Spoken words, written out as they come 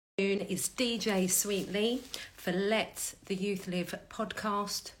Is DJ Sweetly for Let the Youth Live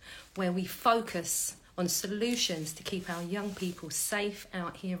podcast, where we focus on solutions to keep our young people safe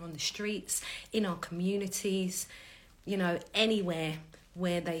out here on the streets, in our communities, you know, anywhere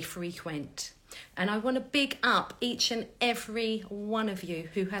where they frequent. And I want to big up each and every one of you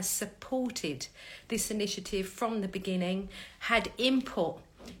who has supported this initiative from the beginning, had input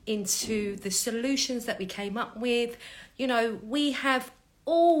into the solutions that we came up with. You know, we have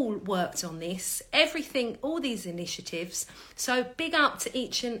all worked on this, everything, all these initiatives. So big up to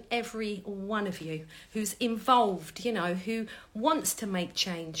each and every one of you who's involved, you know, who wants to make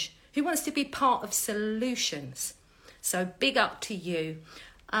change, who wants to be part of solutions. So big up to you.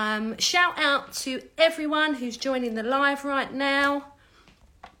 Shout out to everyone who's joining the live right now.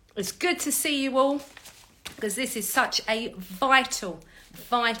 It's good to see you all, because this is such a vital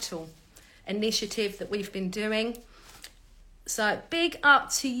initiative that we've been doing. So big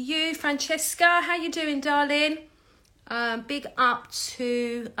up to you, Francesca. How you doing, darling? Big up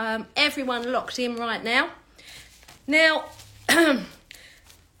to everyone locked in right now. Now,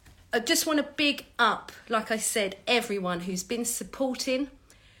 I just want to big up, like I said, everyone who's been supporting,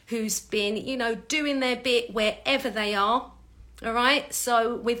 who's been, you know, doing their bit wherever they are. All right.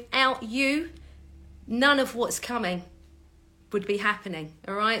 So without you, none of what's coming would be happening.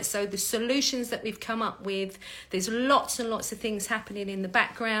 All right. So the solutions that we've come up with, there's lots and lots of things happening in the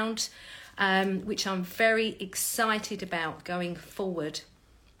background, which I'm very excited about going forward.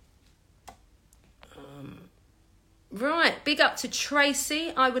 Right. Big up to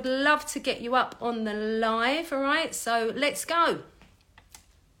Tracy. I would love to get you up on the live. All right. So let's go.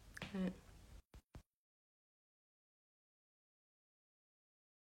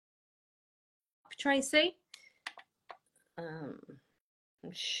 Tracy.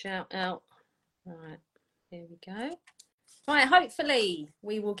 Shout out. Right, here we go. Right, hopefully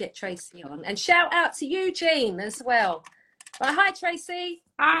we will get Tracy on. And shout out to Eugene as well. Right, hi Tracy.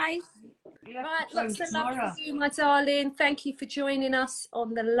 Hi. Right, lots of love for you, my darling. Thank you for joining us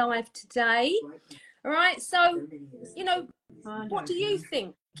on the live today. All right, so, you know, what do you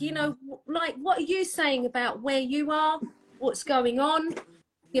think? You know, like, what are you saying about where you are, what's going on,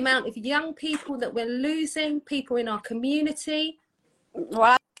 the amount of young people that we're losing, people in our community?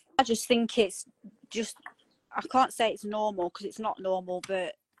 Well, I just think it's just, I can't say it's normal because it's not normal,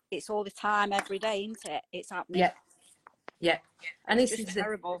 but it's all the time, every day, isn't it? It's happening. Yeah. And it's this just is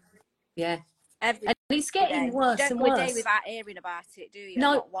terrible. Yeah. And it's getting worse and worse. Don't go a day without hearing about it, do you?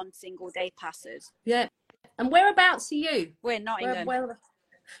 No. Not one single day passes. Yeah. And whereabouts are you? We're Nottingham.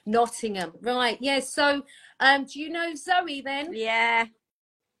 Nottingham, right? Yeah. So, do you know Zoe then? Yeah.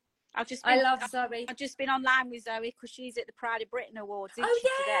 I love Zoe. I've just been online with Zoe because she's at the Pride of Britain Awards, isn't she,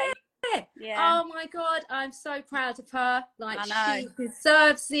 today? Yeah. Oh my God, I'm so proud of her. Like, she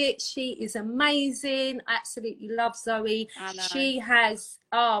deserves it. She is amazing. Absolutely love Zoe. I know. She has,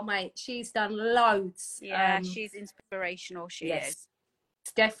 oh mate, she's done loads. Yeah, she's inspirational. She is.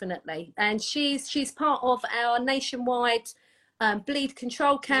 Definitely. And she's part of our nationwide bleed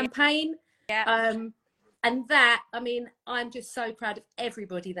control campaign. Yeah. And that, I mean, I'm just so proud of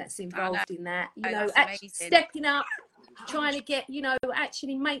everybody that's involved in that. You know, actually stepping up, trying to get, you know,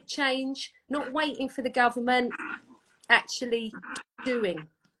 actually make change, not waiting for the government, actually doing.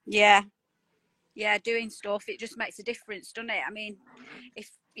 Yeah, doing stuff. It just makes a difference, doesn't it? I mean, if,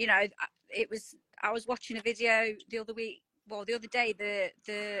 you know, I was watching a video the other day,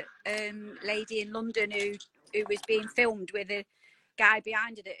 the lady in London who was being filmed with a guy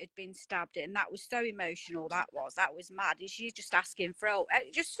behind her that had been stabbed, and that was so emotional. That was mad. She's just asking for help.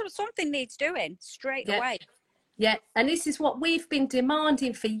 Just something needs doing straight away. Yeah, and this is what we've been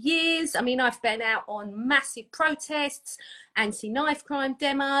demanding for years. I mean, I've been out on massive protests, anti-knife crime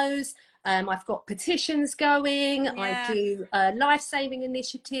demos. I've got petitions going. Yeah. I do life-saving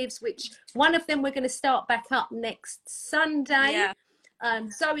initiatives, which one of them we're going to start back up next Sunday. Yeah.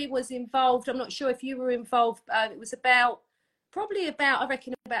 Zoe was involved. I'm not sure if you were involved. It was probably about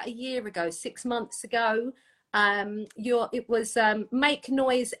a year ago, 6 months ago. It was Make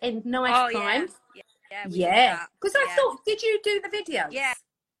Noise End Knife Crime. Yeah. Because I thought, did you do the videos? Yeah.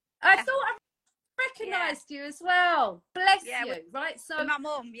 I thought I recognised you as well. Bless you. Right. So my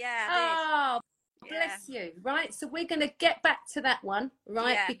mum. Yeah. Oh, bless you. Right. So we're going to get back to that one.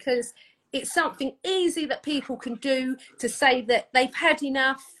 Right. Yeah. Because it's something easy that people can do to say that they've had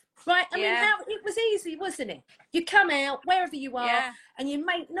enough. Right. I mean, it was easy, wasn't it? You come out wherever you are and you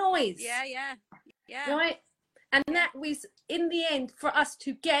make noise. Yeah. Right. And that was, in the end, for us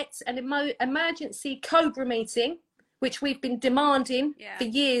to get an emergency Cobra meeting, which we've been demanding for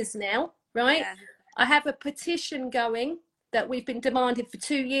years now, right? Yeah. I have a petition going that we've been demanding for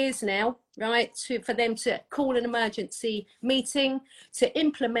 2 years now, right, for them to call an emergency meeting, to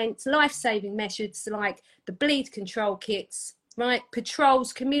implement life-saving measures like the bleed control kits, right,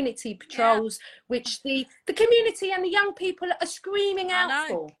 patrols, community patrols, which the community and the young people are screaming out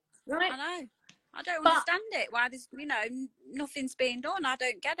for, right? I know. I don't But, understand it. Why there's, you know, nothing's being done. I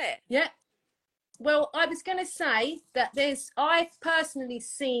don't get it. yeah. Well, I was going to say that I've personally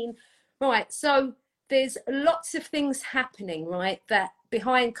seen, right, so there's lots of things happening, right, that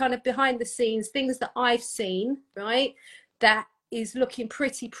behind the scenes, things that I've seen, right, that is looking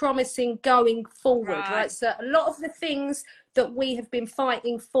pretty promising going forward, right? So a lot of the things that we have been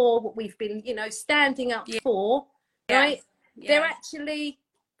fighting for, what we've been, you know, standing up for, right,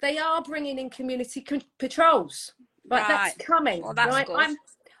 they are bringing in community patrols, right? That's coming, well, that's right? Good.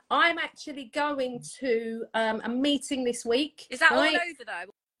 I'm actually going to a meeting this week. Is that right? all over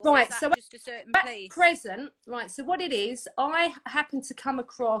though? Right, so just a certain place? Present, right, so what it is, I happened to come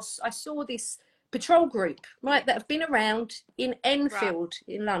across, I saw this patrol group, right, that have been around in Enfield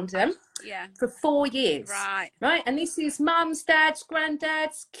in London for 4 years. Right, and this is mums, dads,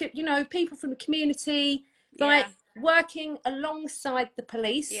 granddads, you know, people from the community, right, working alongside the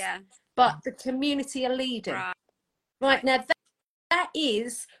police, but the community are leading. Right, now that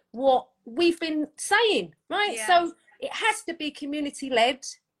is what we've been saying, right? So it has to be community led,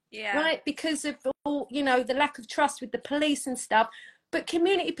 right? Because of all, you know, the lack of trust with the police and stuff. But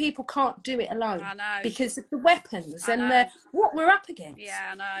community people can't do it alone because of the weapons and what we're up against.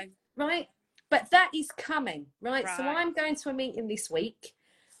 Yeah, I know. Right? But that is coming, right? So I'm going to a meeting this week.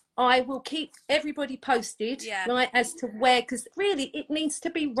 I will keep everybody posted, right, as to where, because really it needs to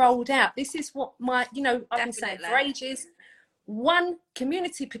be rolled out. This is what you know, I've been saying for ages. One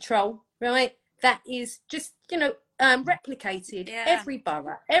community patrol, right, that is just, you know, replicated every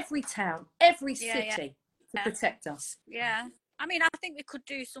borough, every town, every city to protect us. Yeah. I mean, I think we could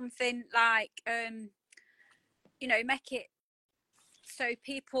do something like, you know, make it so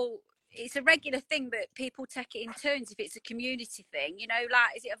people, it's a regular thing, but people take it in turns if it's a community thing, you know,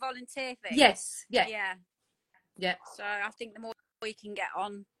 like, is it a volunteer thing? Yes. Yeah. So I think the more we can get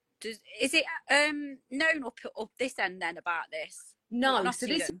on. Is it known up this end then about this? No, so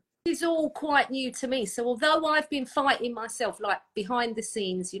this is all quite new to me. So although I've been fighting myself, like behind the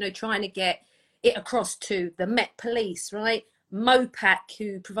scenes, you know, trying to get it across to the Met Police, right? MOPAC,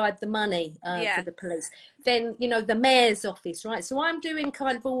 who provide the money for the police. Then, you know, the mayor's office, right? So I'm doing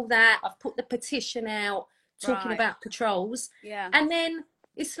kind of all that. I've put the petition out talking about patrols. Yeah. And then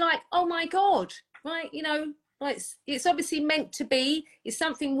it's like, oh my God, right? You know, like it's obviously meant to be. It's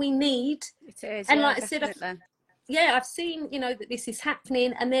something we need. It is. And like I said, I've seen, you know, that this is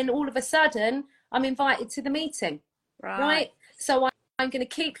happening, and then all of a sudden I'm invited to the meeting. Right? So I'm going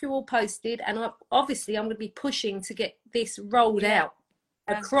to keep you all posted, and obviously I'm going to be pushing to get this rolled out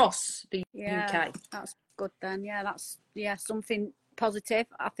across the UK. That's good then. Yeah, that's something positive,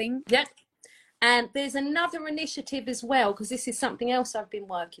 I think. Yeah. And there's another initiative as well, because this is something else I've been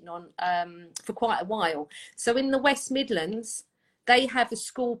working on for quite a while. So in the West Midlands, they have a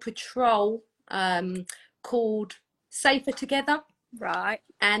school patrol called Safer Together. Right.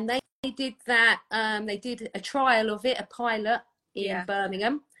 And they did that. They did a trial of it, a pilot in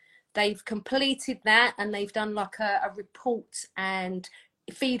Birmingham. They've completed that, and they've done like a report and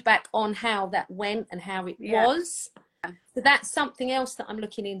feedback on how that went and how it was. So that's something else that I'm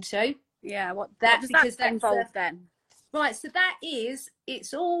looking into. Yeah, what does that involve then? Right, so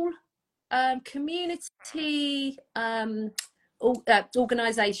it's all community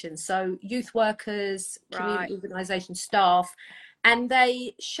organisations, so youth workers, community organisation staff, and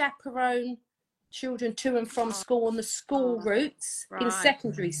they chaperone children to and from school on the school routes in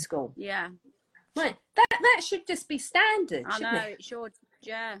secondary school. Yeah. Right, that should just be standard. I know, it should,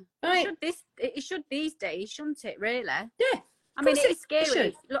 yeah. Right. It should these days, shouldn't it, really? Yeah. I mean, it is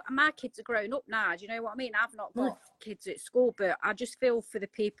scary. Look, my kids are grown up now. Do you know what I mean? I've not got kids at school, but I just feel for the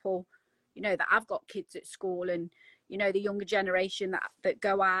people, you know, that have got kids at school, and, you know, the younger generation that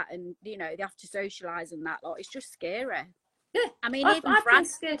go out and, you know, they have to socialise and that lot. It's just scary. Yeah. I mean, even for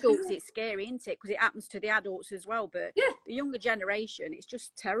adults, it's scary, isn't it? Because it happens to the adults as well. But the younger generation, it's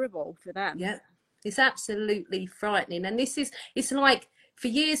just terrible for them. Yeah. It's absolutely frightening. And it's like, for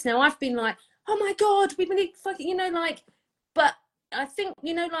years now, I've been like, oh my God, we need fucking, you know, like, but I think,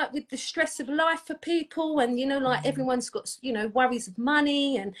 you know, like with the stress of life for people, and, you know, like everyone's got, you know, worries of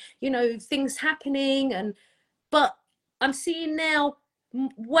money and, you know, things happening, but I'm seeing now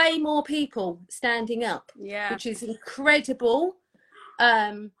way more people standing up, which is incredible.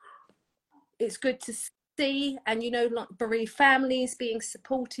 It's good to see, and like bereaved families being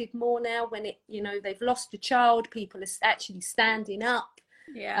supported more now when they've lost a child. People are actually standing up,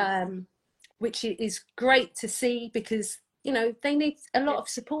 which is great to see, because they need a lot of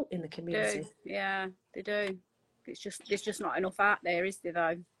support in the community. Yeah, they do. There's just not enough out there, is there,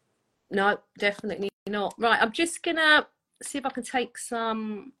 though? No, definitely not. Right, I'm just gonna see if I can take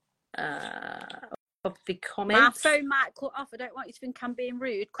some of the comments. My phone might cut off. I don't want you to think I'm being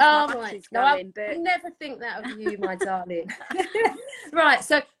rude, Oh, because my right. battery's going. I never think that of you, my darling. Right,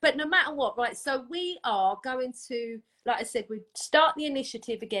 so, but no matter what, right, so we are going to, like I said, we start the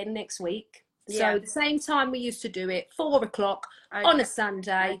initiative again next week. So the same time we used to do it, 4 o'clock on a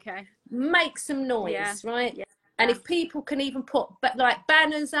Sunday. Okay. Make some noise, right? Yeah. And if people can even put like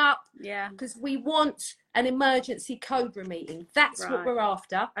banners up, because we want an emergency Cobra meeting. That's what we're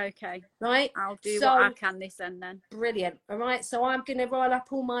after. Okay. Right? I'll do what I can this end then. Brilliant. All right. So I'm going to rile up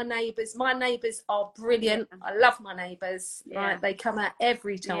all my neighbours. My neighbours are brilliant. I love my neighbours. Right? They come out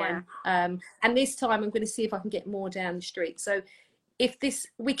every time. And this time I'm going to see if I can get more down the street. So if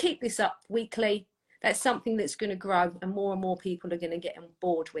we keep this up weekly, that's something that's going to grow, and more people are going to get on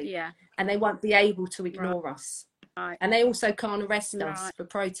board with. And they won't be able to ignore us. Right. And they also can't arrest us for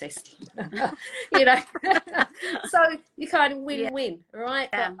protesting. So you kind of win-win, right?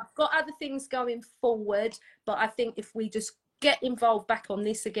 But I've got other things going forward, but I think if we just get involved back on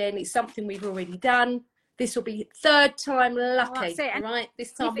this again, it's something we've already done. This will be third time lucky, right?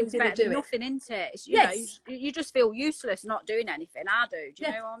 This time we're going to do it. Nothing into it. You know, you just feel useless not doing anything. I do. Do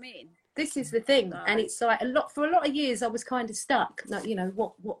you know what I mean? This is the thing, and it's like for a lot of years I was kind of stuck. Like,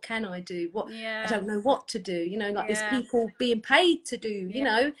 what can I do? I don't know what to do. Like there's people being paid to do.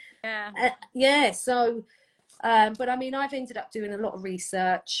 So, but I mean, I've ended up doing a lot of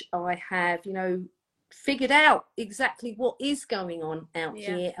research. I have, figured out exactly what is going on out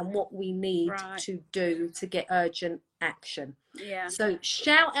here and what we need to do to get urgent action. So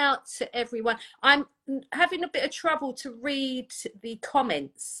shout out to everyone. I'm having a bit of trouble to read the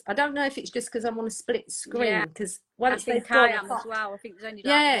comments. I don't know if it's just because I'm on a split screen, because once they've gone as well, I think there's only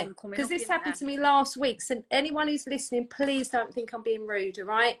one coming because this happened to me last week. So anyone who's listening, please don't think I'm being rude, all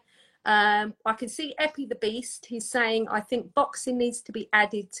right? I can see Epi the Beast. He's saying, I think boxing needs to be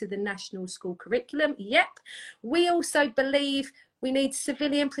added to the national school curriculum. Yep. We also believe we need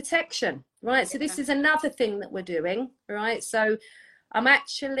civilian protection, right? So this is another thing that we're doing, right? So I'm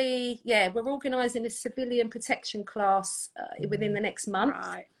actually, we're organising a civilian protection class within the next month.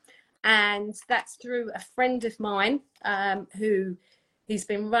 Right. And that's through a friend of mine who he's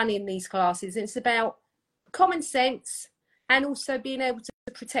been running these classes. It's about common sense and also being able to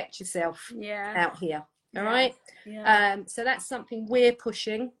protect yourself out here. All right. So that's something we're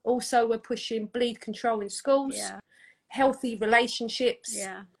pushing. Also, we're pushing bleed control in schools, healthy relationships,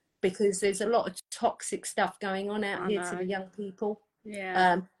 because there's a lot of toxic stuff going on out here to the young people.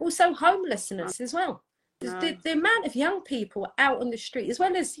 Also homelessness as well. The amount of young people out on the street, as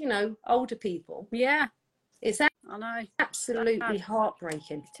well as older people. It's absolutely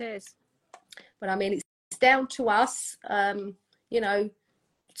heartbreaking. It is. But I mean, it's down to us,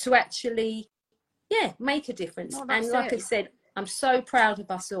 to actually, make a difference. And like I said, I'm so proud of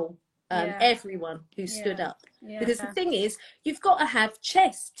us all, everyone who stood up. Because the thing is, you've got to have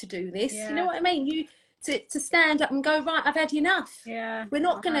chest to do this. You know what I mean? To stand up and go, right, I've had enough. We're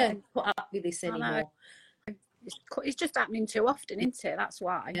not going to put up with this anymore. It's just happening too often, isn't it? That's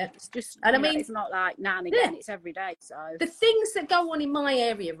why. It's just, and I mean, it's not like now and again, it's every day. So the things that go on in my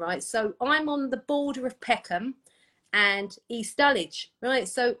area, right? So I'm on the border of Peckham and East Dulwich, right?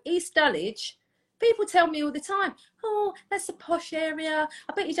 So East Dulwich, people tell me all the time, oh, that's a posh area.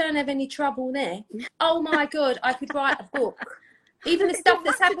 I bet you don't have any trouble there. Oh my God, I could write a book. Even the stuff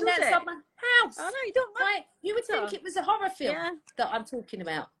that's happened outside my house. I know, you don't matter. Right? You would think it was a horror film that I'm talking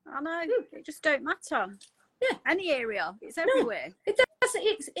about. I know, it just don't matter. Any area, it's everywhere. It doesn't.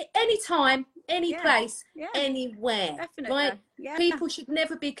 It's any time, any place, anywhere. Definitely. Right? People should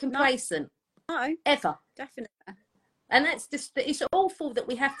never be complacent. No. Ever. Definitely. And that's just, it's awful that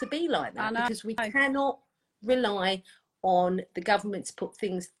we have to be like that, because we cannot rely on the government to put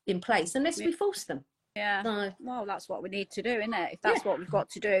things in place unless we force them. Well, that's what we need to do, isn't it? If that's what we've got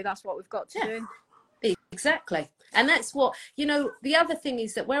to do, that's what we've got to do. Exactly. And that's what, the other thing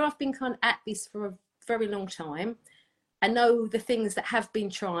is that where I've been kind of at this for a very long time, I know the things that have been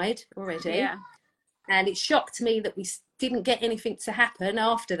tried already, and it shocked me that we didn't get anything to happen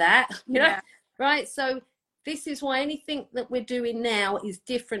after that, right? So this is why anything that we're doing now is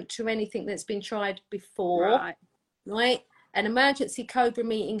different to anything that's been tried before, right? An emergency Cobra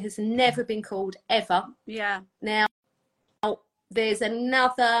meeting has never been called ever. Now there's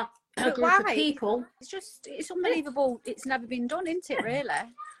another a group of people. It's unbelievable. It's never been done, isn't it, really?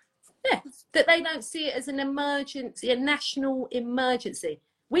 Yeah, that they don't see it as an emergency, a national emergency.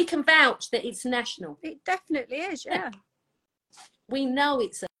 We can vouch that it's national. It definitely is, yeah. We know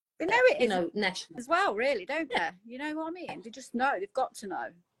it's they know it is national as well, really, don't they? You know what I mean? They just know. They've got to know.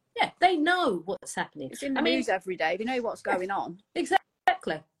 Yeah, they know what's happening. It's in the news every day. They know what's going on.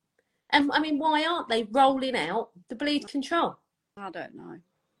 Exactly. And I mean, why aren't they rolling out the bleed control? I don't know,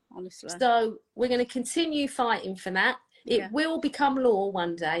 honestly. So we're going to continue fighting for that. It will become law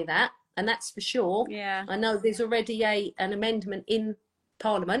one day, and that's for sure. Yeah. I know there's already an amendment in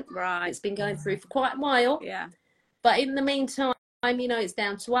Parliament. Right. It's been going through for quite a while. Yeah. But in the meantime, you know, it's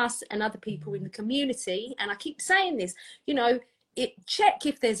down to us and other people in the community. And I keep saying this, you know, check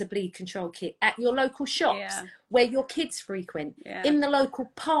if there's a bleed control kit at your local shops where your kids frequent, in the local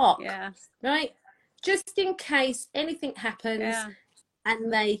park, right? Just in case anything happens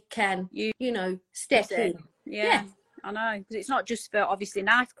and they can, you know, step in. Yeah. I know, because it's not just for obviously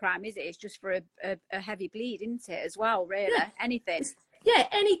knife crime, is it? It's just for a heavy bleed, isn't it, as well, really? Yeah. Anything.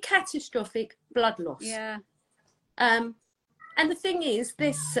 Any catastrophic blood loss. Yeah. And the thing is,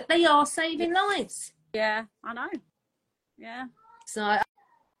 they are saving lives. Yeah, I know. Yeah. So,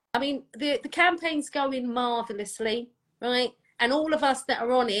 I mean, the campaign's going marvellously, right? And all of us that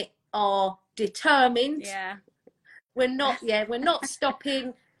are on it are determined. Yeah. We're not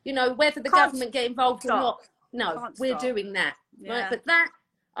stopping, you know, whether the government get involved or not. No, we're doing that, right? But that,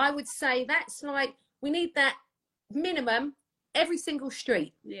 I would say that's like, we need that minimum every single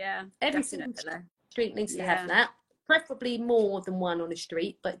street. Yeah, every single street needs to have that. Preferably more than one on a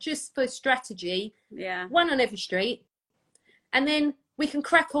street, but just for strategy, one on every street. And then we can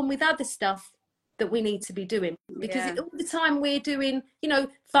crack on with other stuff that we need to be doing. Because all the time we're doing, you know,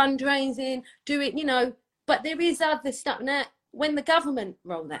 fundraising, you know, but there is other stuff. Now, when the government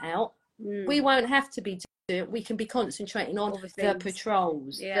roll that out, we won't have to be doing it. We can be concentrating on the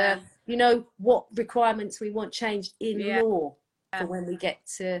patrols, you know, what requirements we want changed in law for when we get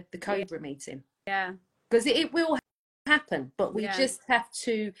to the Cobra meeting. Yeah. Because it will happen, but we just have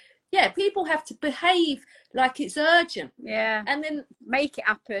to, people have to behave like it's urgent. Yeah. And then make it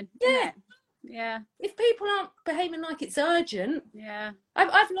happen. Yeah. Yeah. If people aren't behaving like it's urgent,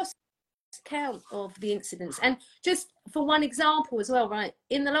 I've lost count of the incidents. And just for one example as well, right,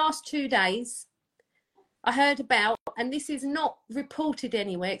 in the last 2 days, I heard about, and this is not reported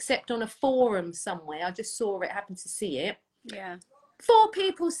anywhere except on a forum somewhere. I just saw it, happened to see it. Yeah. 4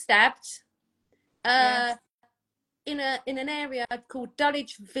 people stabbed in an area called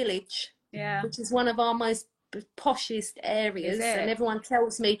Dulwich Village, which is one of our most poshest areas, and everyone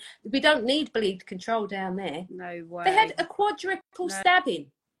tells me we don't need bleed control down there. No way. They had a quadruple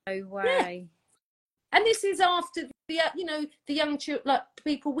stabbing. No way. And this is after the young children, like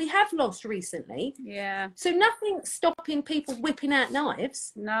people we have lost recently. Yeah. So nothing's stopping people whipping out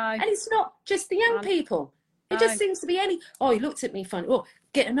knives. No. And it's not just the young people. It just seems to be he looked at me funny. Oh,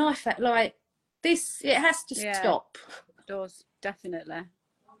 get a knife out, like this. It has to stop. It does, definitely.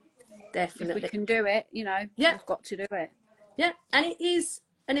 Definitely. If we can do it, you know, we've got to do it. Yeah, and it is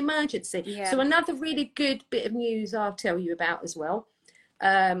an emergency. Yeah. So another really good bit of news I'll tell you about as well.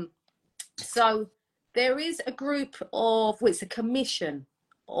 So there is a group it's a commission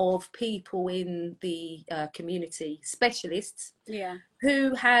of people in the community, specialists,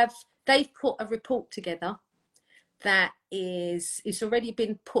 they've put a report together that it's already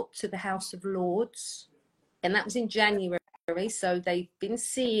been put to the House of Lords, and that was in January. So they've been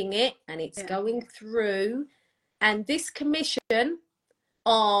seeing it, and it's going through, and this commission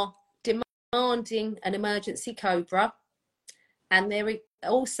are demanding an emergency Cobra, and they're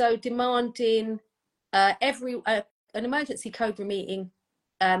also demanding an emergency Cobra meeting,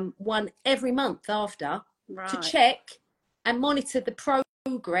 one every month after, to check and monitor the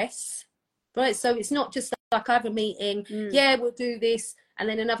progress, right? So it's not just like I have a meeting, we'll do this, and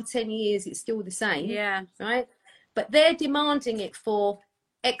then another 10 years it's still the same, right? But they're demanding it for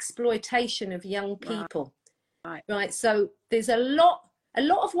exploitation of young people, right? So there's a lot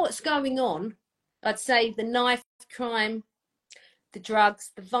of what's going on. I'd say the knife crime, the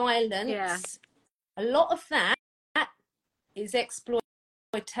drugs, the violence, a lot of that is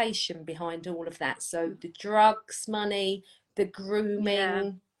exploitation behind all of that. So the drugs, money, the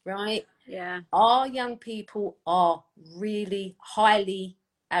grooming, right? Yeah. Our young people are really highly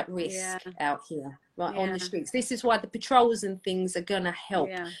at risk out here, right, on the streets. This is why the patrols and things are going to help,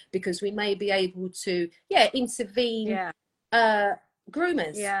 because we may be able to, intervene,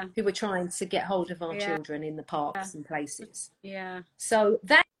 groomers who are trying to get hold of our children in the parks and places. Yeah. So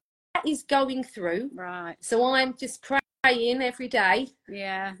that is going through. Right. So I'm just praying every day.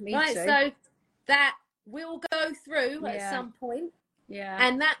 Yeah, me right? too. So that will go through at Yeah. some point, Yeah.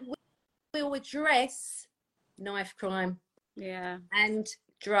 and that will address knife crime Yeah. and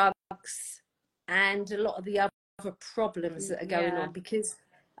drugs and a lot of the other problems that are going Yeah. on. Because,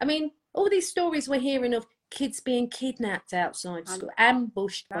 I mean, all these stories we're hearing of kids being kidnapped outside school,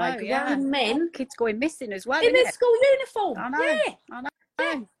 ambushed by grown men, kids going missing as well, in isn't their it? school uniform. I know. Yeah. I know.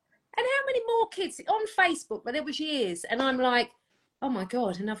 Yeah. And how many more kids on Facebook? But there was years, and I'm like, oh my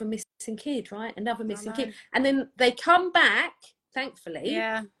God, another missing kid, right? Another missing kid. And then they come back, thankfully,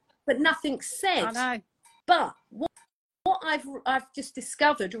 Yeah. but nothing's said. I know. But what I've just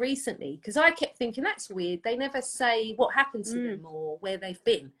discovered recently, because I kept thinking that's weird, they never say what happened to them or where they've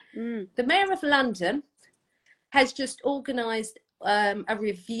been. The Mayor of London has just organised a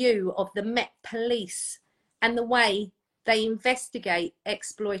review of the Met Police and the way they investigate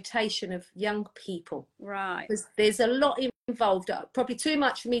exploitation of young people. Right. Because there's a lot involved, probably too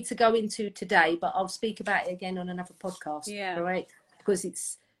much for me to go into today, but I'll speak about it again on another podcast. Yeah. Right? Because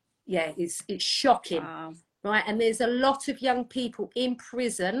it's shocking. Wow. Right? And there's a lot of young people in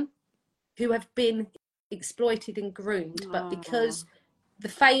prison who have been exploited and groomed, but because the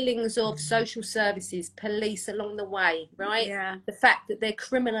failings of social services, police along the way, right? Yeah. The fact that they're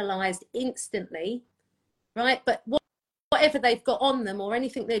criminalised instantly, right? But whatever they've got on them or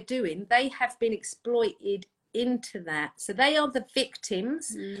anything they're doing, they have been exploited into that. So they are the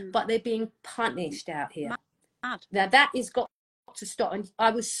victims, but they're being punished out here. Mad. Now that has got to stop. And I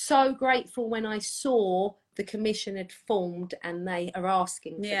was so grateful when I saw the commission had formed and they are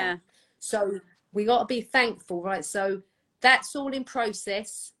asking for that. So we got to be thankful, right? So that's all in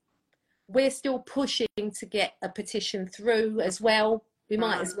process. We're still pushing to get a petition through as well. We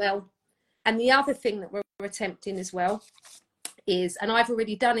might as well. And the other thing that we're attempting as well is, and I've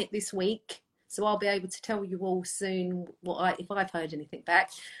already done it this week, so I'll be able to tell you all soon if I've heard anything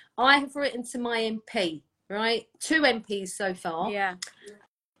back. I have written to my MP, right? 2 MPs so far. Yeah.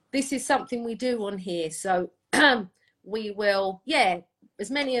 This is something we do on here. So we will, as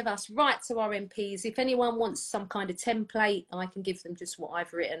many of us write to our MPs. If anyone wants some kind of template, I can give them just what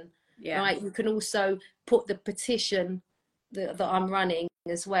I've written. Yeah. Right. You can also put the petition that I'm running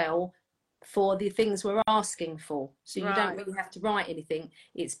as well for the things we're asking for. So you don't really have to write anything.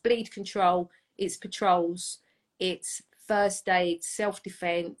 It's bleed control, it's patrols, it's first aid,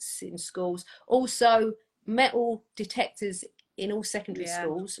 self-defense in schools. Also metal detectors in all secondary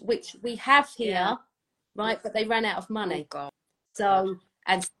schools, which we have here, right? But they ran out of money. Oh, God. So,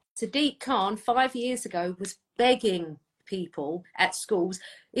 and Sadiq Khan 5 years ago was begging people at schools,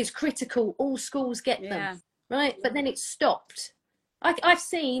 it's critical, all schools get them, right? But then it stopped. I've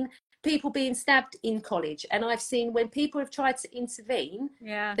seen people being stabbed in college, and I've seen when people have tried to intervene,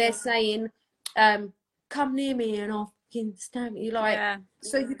 they're saying, come near me and I'll stab you, like,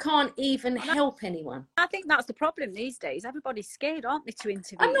 so you can't even help anyone. I think that's the problem these days. Everybody's scared, aren't they, to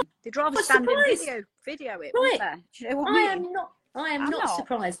intervene? They'd rather stand and video it, wouldn't they? Do you know what I mean? I am not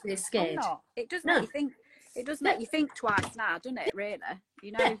surprised they're scared. I'm not. It does make you think. It does make you think twice now, doesn't it? Really,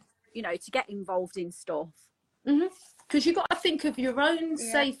 you know, to get involved in stuff. Because you've got to think of your own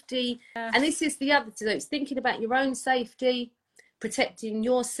safety, and this is the other thing. It's thinking about your own safety, protecting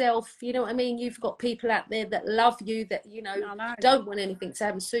yourself. You know what I mean? You've got people out there that love you, that don't want anything to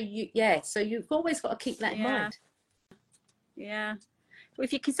happen. So you've always got to keep that in mind. Yeah. Well,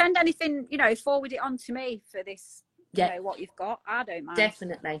 if you can send anything, forward it on to me for this. You know what you've got. I don't mind.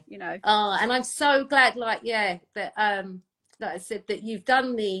 Definitely. And I'm so glad, that like I said, that you've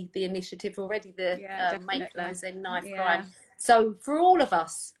done the initiative already, the Make Lives End Knife Crime. So for all of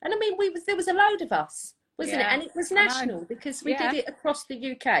us, and I mean, there was a load of us, wasn't it? And it was national because we did it across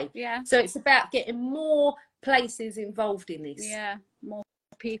the UK. Yeah. So it's about getting more places involved in this. Yeah, more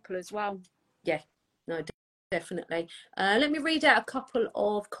people as well. Yeah. No. Definitely. Let me read out a couple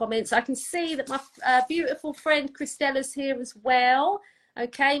of comments. I can see that my beautiful friend Christella's here as well.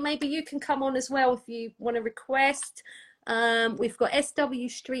 Okay, maybe you can come on as well if you want to request. We've got SW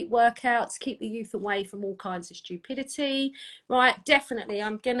Street workouts, keep the youth away from all kinds of stupidity. Right, definitely.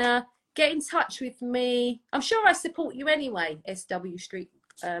 I'm going to get in touch with me. I'm sure I support you anyway, SW Street,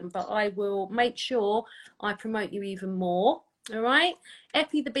 but I will make sure I promote you even more. All right.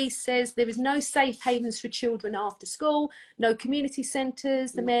 Epi the Beast says there is no safe havens for children after school, no community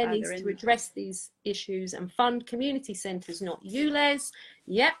centres. The mayor needs to address these issues and fund community centres, not you, Les.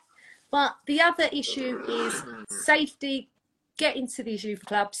 Yep. But the other issue is safety. Get into these youth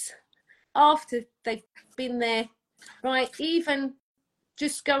clubs after they've been there, right? Even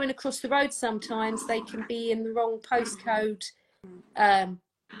just going across the road, sometimes they can be in the wrong postcode. I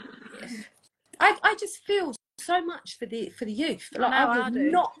just feel so much for the youth. I Like, I know, I would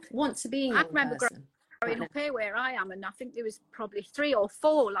do. not want to be a I young remember person. growing up here where I am, and I think there was probably 3 or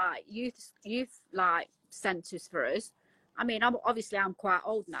 4 like youth like centres for us. I mean, I'm quite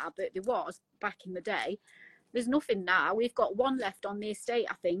old now, but there was back in the day. There's nothing now. We've got one left on the estate,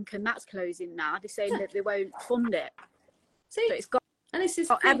 I think, and that's closing now. They're saying that they won't fund it. See, so it's got, and this is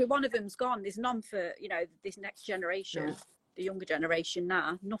every one of them's gone. There's none for, you know, this next generation, no. the younger generation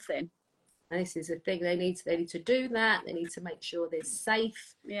now. Nothing. And this is the thing, they need to do that. They need to make sure they're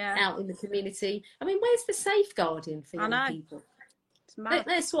safe out in the community. I mean, where's the safeguarding for young people? It's mad.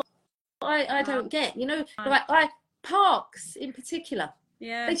 That's what I don't get. You know, like parks in particular.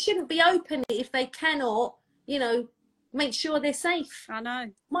 Yeah. They shouldn't be open if they cannot, you know, make sure they're safe. I know.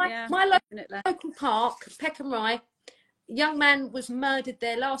 My local park, Peckham Rye, a young man was murdered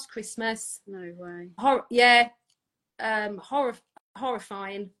there last Christmas. No way.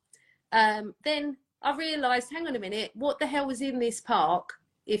 Horrifying. Then I realised, hang on a minute, what the hell was in this park?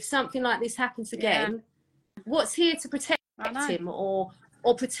 If something like this happens again, what's here to protect him or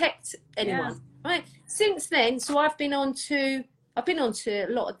protect anyone? Right. Since then, so I've been on to a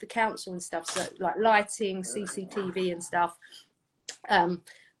lot of the council and stuff, so like lighting, CCTV and stuff.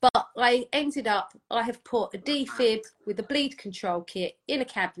 But I have put a defib with a bleed control kit in a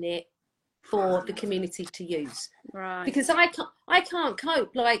cabinet for the community to use. Right. Because I can't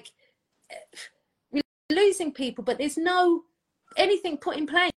cope. Like, we're losing people, but there's no anything put in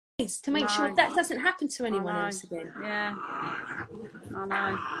place to make sure that doesn't happen to anyone else again. Yeah. I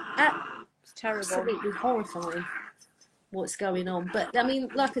know. It's terrible. Absolutely horrifying what's going on. But I mean,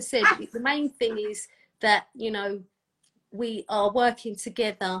 like I said, the main thing is that, you know, we are working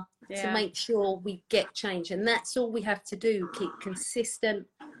together to make sure we get change, and that's all we have to do. Keep consistent,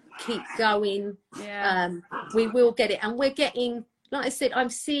 keep going. We will get it, and we're getting, like I said, I'm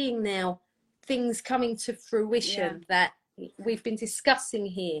seeing now things coming to fruition that we've been discussing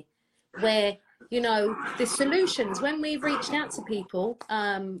here, where, you know, the solutions, when we reached out to people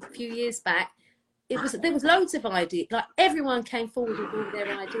a few years back, there was loads of ideas, like everyone came forward with all their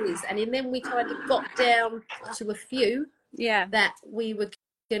ideas, and then we kind of got down to a few that we were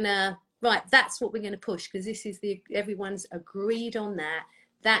gonna, right, that's what we're gonna push, because this is everyone's agreed on that.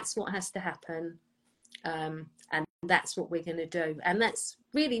 That's what has to happen, and that's what we're going to do. And that's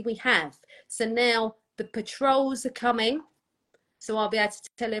really, we have. So now the patrols are coming. So I'll be able to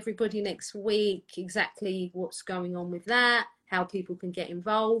tell everybody next week exactly what's going on with that, how people can get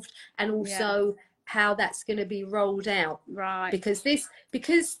involved, and also how that's going to be rolled out. Right. Because this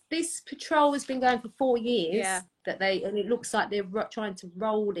patrol has been going for 4 years. And it looks like they're trying to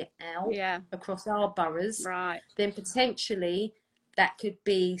roll it out across our boroughs. Right. Then potentially that could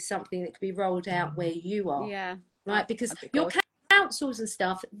be something that could be rolled out where you are. Yeah. Right, because your councils and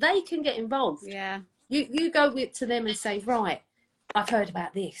stuff, they can get involved. Yeah. You go to them and say, right, I've heard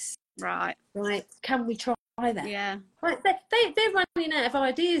about this. Right. Right, can we try that? Yeah. Right, they're running out of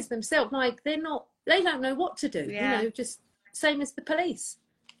ideas themselves. Like, they don't know what to do. Yeah. You know, just same as the police.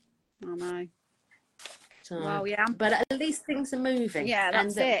 I know. So, well, yeah. But at least things are moving. Yeah,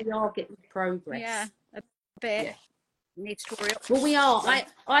 that's and it. We are getting progress. Yeah, a bit. Yeah. Need to hurry up. Well, we are.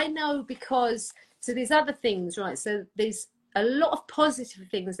 I know, because so there's other things, right? So there's a lot of positive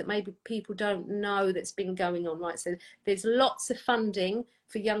things that maybe people don't know that's been going on, right? So there's lots of funding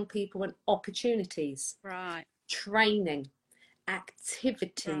for young people and opportunities, right? Training,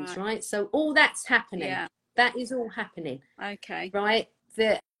 activities, right? So all that's happening. Yeah. That is all happening. Okay. Right.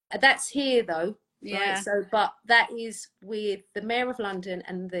 That's here though. Yeah. Right? So, but that is with the Mayor of London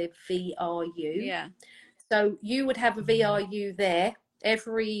and the VRU. Yeah. So you would have a VRU there.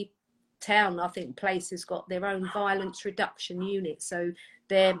 Every town, I think, place has got their own violence reduction unit. So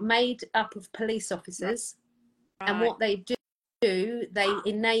they're made up of police officers. Right. And what they do, they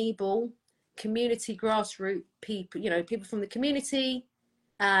enable community grassroots people, you know, people from the community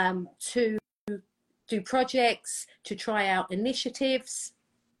to do projects, to try out initiatives.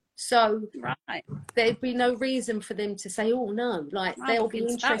 So there'd be no reason for them to say, oh, no, like they'll be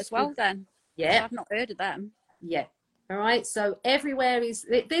interested. As well, then. Yeah. I've not heard of them. Yeah. All right. So everywhere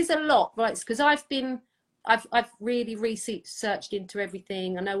there's a lot, right? Because I've really researched into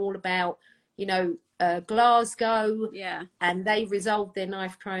everything. I know all about, you know, Glasgow. Yeah. And they resolved their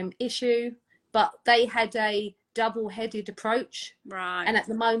knife crime issue, but they had a double-headed approach. Right. And at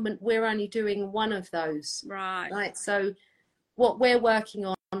the moment, we're only doing one of those. Right. Right. So what we're working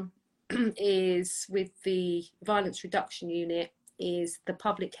on is, with the violence reduction unit, is the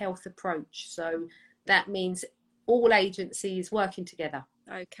public health approach. So that means all agencies working together.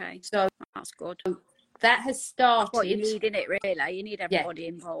 Okay. So that's good. That has started. That's what you need, in it, really. You need everybody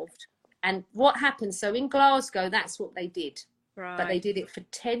involved. And what happened? So in Glasgow, that's what they did. Right. But they did it for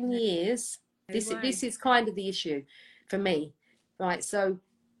 10 years. This is kind of the issue for me, right? So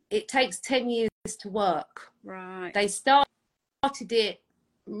it takes 10 years to work. Right. They started it,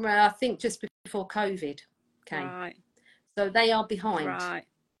 I think, just before COVID came. Right. So they are behind. Right.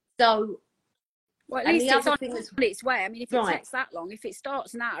 So, well, at and least the it's other on thing is, its way. I mean, if it right, takes that long, if it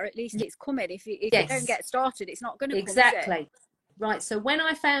starts now, at least it's coming. If it yes, don't get started, it's not going to come, is it? exactly. Right. So when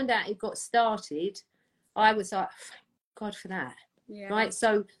I found out it got started, I was like, thank God for that. Yeah. Right.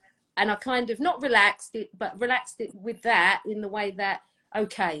 So, and I kind of not relaxed it, but relaxed it with that in the way that,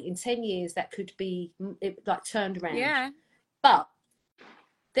 okay, in 10 years that could be like turned around. Yeah. But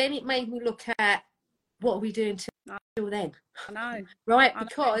then it made me look at what are we doing till then? I know. Right.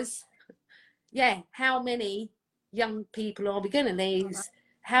 Because, yeah, how many young people are we going to lose?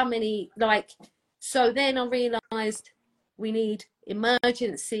 How many, like, so then I realised we need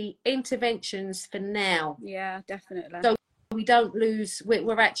emergency interventions for now. Yeah, definitely. So we don't lose,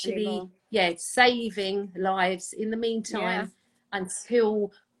 we're actually, anymore. Yeah, saving lives in the meantime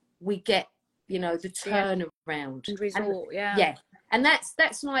until we get, you know, the turnaround. Result, yeah. And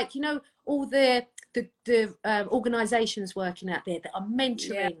that's like, you know, all the organisations working out there that are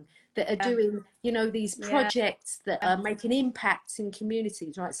mentoring, that are doing, you know, these projects that are making impacts in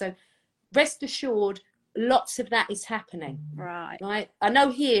communities, right? So rest assured, lots of that is happening. Right. I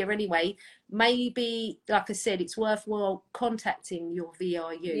know here anyway, maybe, like I said, it's worthwhile contacting your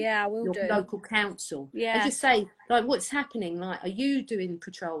VRU, your local council, and just say, like, what's happening? Like, are you doing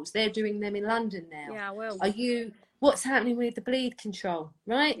patrols? They're doing them in London now. Yeah, I will. Are you, what's happening with the bleed control,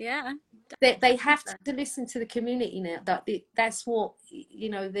 right? Yeah. They have to listen to the community now. That's what, you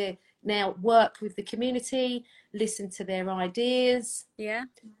know, they now work with the community, listen to their ideas. Yeah.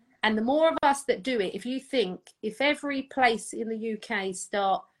 And the more of us that do it, if every place in the UK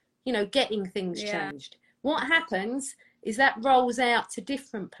start, you know, getting things changed, what happens is that rolls out to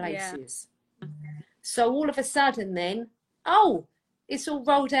different places. So all of a sudden then, it's all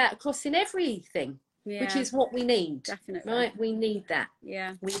rolled out across in everything, which is what we need. Definitely. Right? We need that.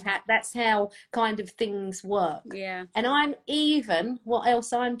 Yeah. That's how kind of things work. Yeah. And what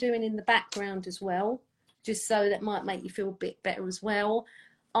else I'm doing in the background as well, just so that might make you feel a bit better as well.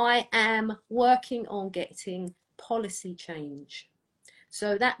 I am working on getting policy change.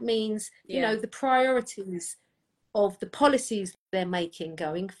 So that means, you know, the priorities of the policies they're making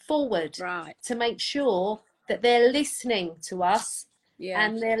going forward, to make sure that they're listening to us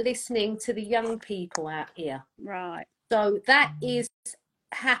and they're listening to the young people out here. Right. So that is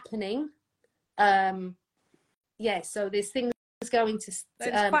happening. So there's things going to...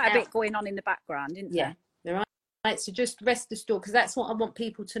 There's quite a bit going on in the background, isn't there? Yeah. Right, so just rest assured, because that's what I want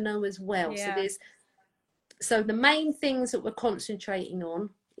people to know as well. So the main things that we're concentrating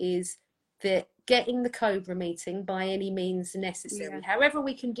on is getting the Cobra meeting by any means necessary, however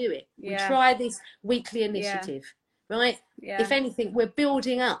we can do it. We try this weekly initiative, right? If anything, we're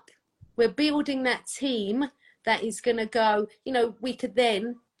building that team that is going to go, you know, we could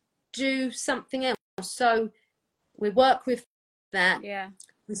then do something else. So we work with that.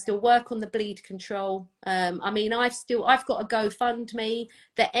 We still work on the bleed control. I mean, I've got a GoFundMe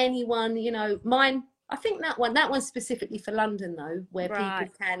that anyone, you know, mine, I think that one's specifically for London though, where people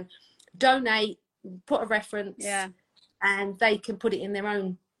can donate, put a reference, and they can put it in their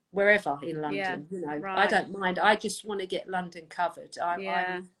own wherever in London. You know, I don't mind. I just want to get London covered.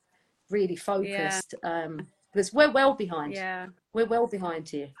 I'm really focused because we're well behind. We're well behind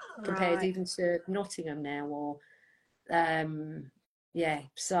here compared even to Nottingham now, or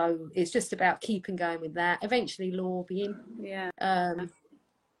so it's just about keeping going with that. Eventually law will be in,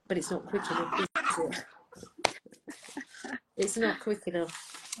 but it's not quick enough, is it? It's not quick enough.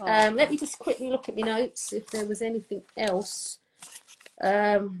 Let me just quickly look at my notes if there was anything else.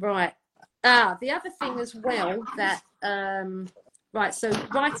 The other thing as well that so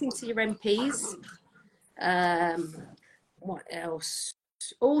writing to your MPs. What else?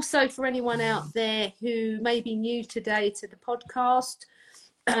 Also, for anyone out there who may be new today to the podcast,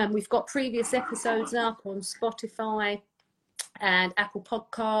 we've got previous episodes up on Spotify and Apple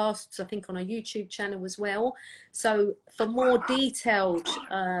Podcasts, I think on our YouTube channel as well. So for more detailed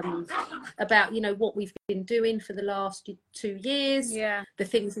about, you know, what we've been doing for the last 2 years, the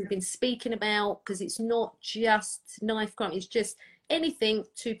things we've been speaking about, because it's not just knife crime, it's just anything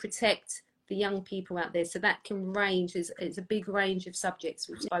to protect the young people out there. So that can range, it's a big range of subjects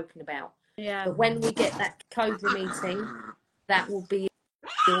we've spoken about. But when we get that Cobra meeting, that will be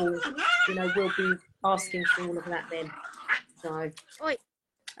all, you know, we'll be asking for all of that then. So,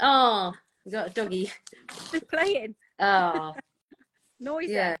 we got a doggy. They're playing.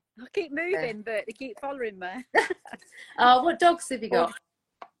 noisy. Yeah. I keep moving, but they keep following me. Oh, what dogs have you got?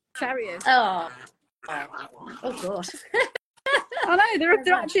 Terriers. Oh, oh God. I know,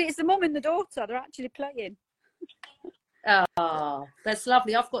 they're actually, it's the mum and the daughter, they're actually playing. Oh, that's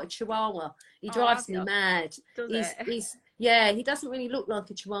lovely. I've got a Chihuahua. He drives me mad. He's yeah, he doesn't really look like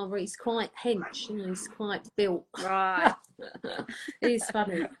a Chihuahua. He's quite hench, you know, he's quite built. Right. He's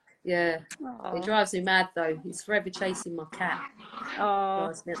funny. Yeah. Oh. It drives me mad though. He's forever chasing my cat.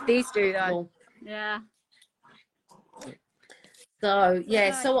 Oh, these do though. Yeah. So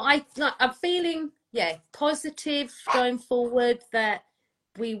yeah, so I'm feeling positive going forward that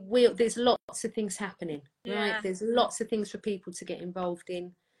we will. There's lots of things happening, right? There's lots of things for people to get involved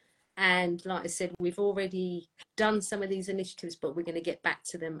in, and like I said, we've already done some of these initiatives, but we're going to get back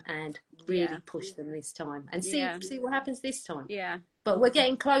to them and really push them this time and see what happens this time. Yeah. But we're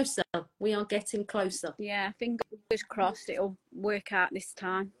getting closer. We are getting closer. Yeah, fingers crossed it'll work out this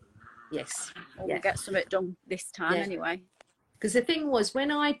time. Yes. Or we'll get something done this time anyway. Because the thing was, when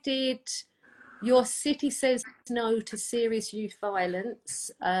I did Your City Says No to Serious Youth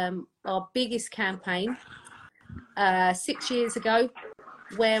Violence, our biggest campaign 6 years ago,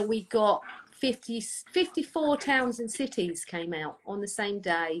 where we got 54 towns and cities came out on the same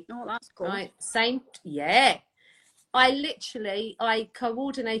day. Oh, that's cool. Right, I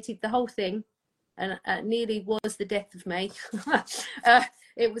coordinated the whole thing, and it nearly was the death of me.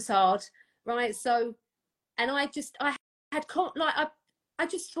 It was hard, right? So, and I just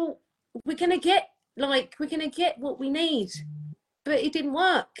thought we're gonna get what we need, but it didn't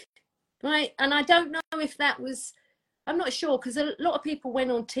work, right? And I don't know if that was, I'm not sure, because a lot of people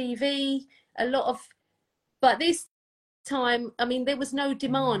went on TV, but this time, I mean, there was no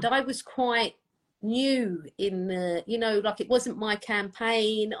demand. I was quite new in the, it wasn't my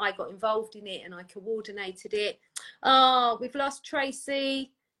campaign. I got involved in it and I coordinated it. Oh, we've lost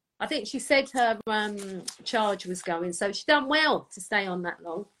Tracy. I think she said her charge was going, so she's done well to stay on that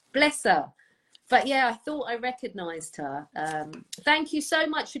long. Bless her. But yeah, I thought I recognised her. Thank you so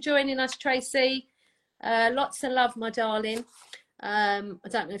much for joining us, Tracy. Lots of love, my darling. I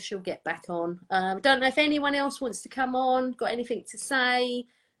don't know if she'll get back on. Don't know if anyone else wants to come on, got anything to say,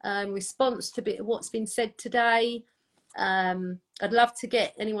 response to a bit of what's been said today. I'd love to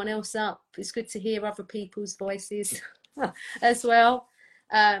get anyone else up. It's good to hear other people's voices as well.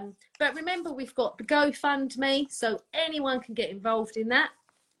 But remember, we've got the GoFundMe, so anyone can get involved in that.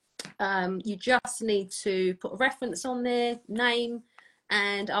 You just need to put a reference on there, name,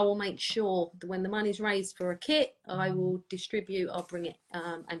 and I will make sure that when the money's raised for a kit, I will distribute, I'll bring it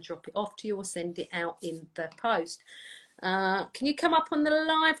and drop it off to you or send it out in the post. Can you come up on the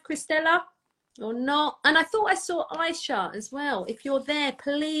live, Christella, or not? And I thought I saw Aisha as well. If you're there,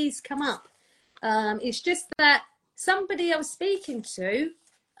 please come up. It's just that somebody I was speaking to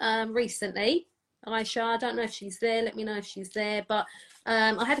recently, Aisha, I don't know if she's there, let me know if she's there, but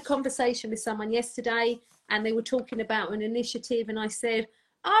I had a conversation with someone yesterday and they were talking about an initiative and I said,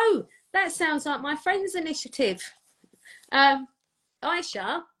 oh, that sounds like my friend's initiative,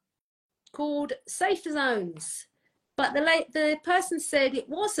 Aisha, called Safe Zones, but the person said it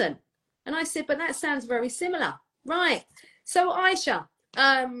wasn't, and I said, but that sounds very similar, right? So Aisha,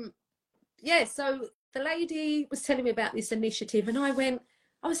 so the lady was telling me about this initiative and I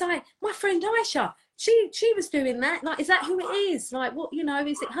was like, my friend Aisha, she was doing that. Like, is that who it is? Like, what,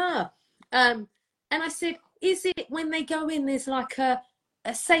 is it her? And I said, is it when they go in, there's like a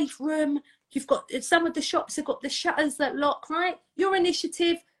safe room? You've got, some of the shops have got the shutters that lock, right? Your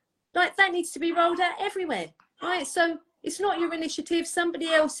initiative, like, that needs to be rolled out everywhere, right? So it's not your initiative. Somebody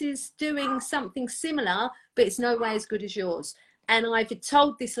else is doing something similar, but it's no way as good as yours. And I've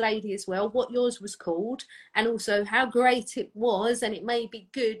told this lady as well what yours was called and also how great it was. And it may be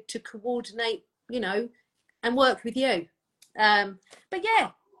good to coordinate, and work with you. But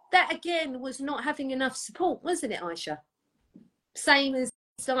yeah, that again was not having enough support, wasn't it, Aisha? Same as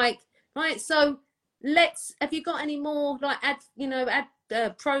like, right. So have you got any more like add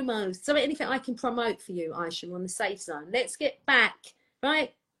promos? So anything I can promote for you, Aisha, on the Safe Zone? Let's get back,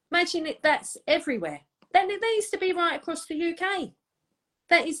 right? Imagine that's everywhere. Then it needs to be right across the UK.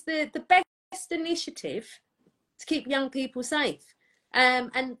 That is the best initiative to keep young people safe.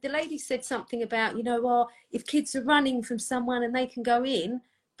 And the lady said something about, if kids are running from someone and they can go in,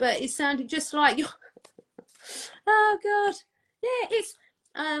 but it sounded just like, oh God, yeah, it's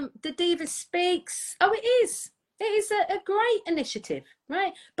the Diva Speaks. Oh, it is. It is a great initiative,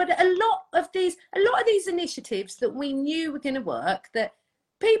 right? But a lot of these initiatives that we knew were going to work, that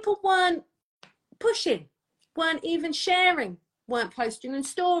people weren't pushing, weren't even sharing, weren't posting on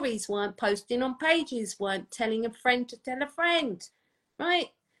stories, weren't posting on pages, weren't telling a friend to tell a friend, right?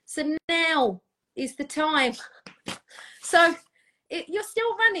 So now is the time. So you're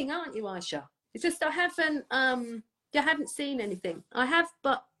still running, aren't you, Aisha? It's just I haven't seen anything. I have,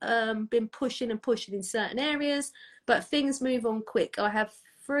 but been pushing and pushing in certain areas, but things move on quick. I have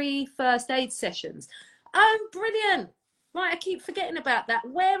 3 first aid sessions. Oh, brilliant! Right, I keep forgetting about that.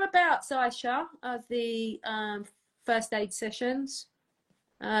 Whereabouts, Aisha, are the first aid sessions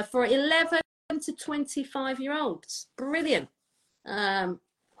for 11 to 25-year-olds? Brilliant. I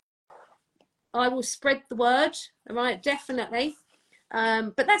will spread the word, right? Definitely.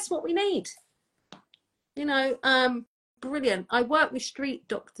 But that's what we need. You know, brilliant. I work with street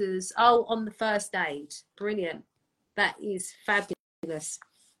doctors. Oh, on the first aid. Brilliant. That is fabulous.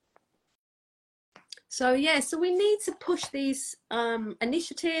 So, yeah, so we need to push these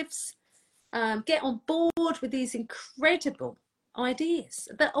initiatives, get on board with these incredible ideas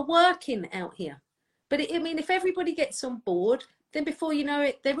that are working out here. But I mean, if everybody gets on board, then before you know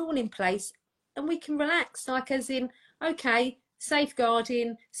it, they're all in place and we can relax, like as in, okay,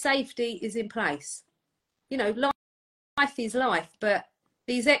 safeguarding, safety is in place. You know, life is life, but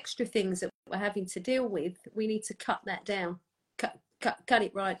these extra things that we're having to deal with, we need to cut that down, cut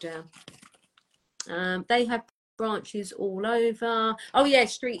it right down. They have branches all over. Oh yeah,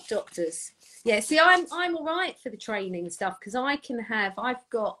 street doctors. Yeah, see, I'm all right for the training stuff because I've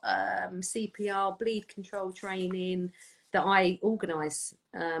got CPR, bleed control training that I organise,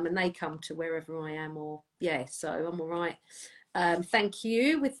 and they come to wherever I am, or yeah, so I'm all right. Thank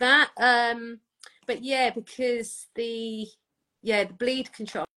you with that. But yeah, because the bleed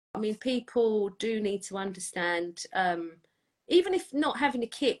control. I mean, people do need to understand, even if not having a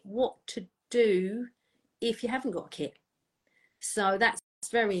kit, what to do if you haven't got a kit. So that's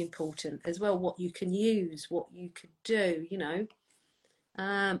very important as well, what you can use, what you could do, you know.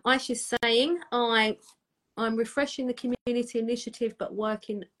 Aisha's saying, I'm refreshing the community initiative, but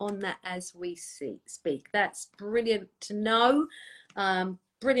working on that as we speak. That's brilliant to know.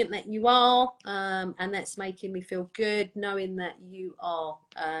 Brilliant that you are, and that's making me feel good knowing that you are.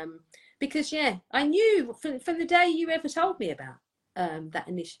 Because yeah, I knew from the day you ever told me about that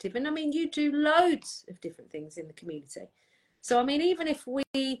initiative, and I mean, you do loads of different things in the community. So I mean, even if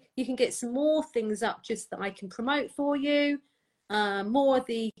you can get some more things up, just that I can promote for you, more of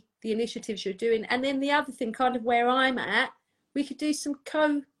the initiatives you're doing, and then the other thing, kind of where I'm at, we could do some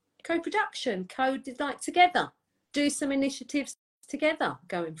co-production, like together, do some initiatives together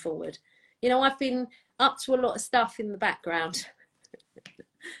going forward. You know, I've been up to a lot of stuff in the background.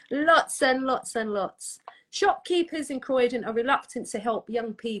 Lots and lots and lots. Shopkeepers in Croydon are reluctant to help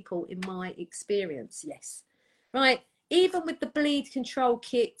young people, in my experience. Yes, right. Even with the bleed control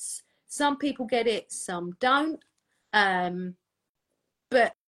kits, some people get it, some don't.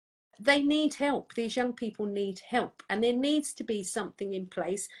 But they need help. These young people need help, and there needs to be something in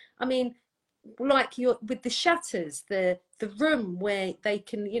place. I mean, like with the shutters, the room where they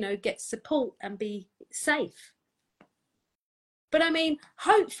can, you know, get support and be safe. But I mean,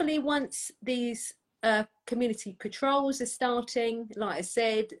 hopefully once these community patrols are starting, like I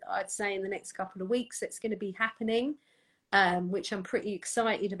said, I'd say in the next couple of weeks, that's going to be happening, which I'm pretty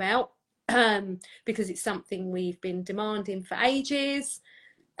excited about, because it's something we've been demanding for ages.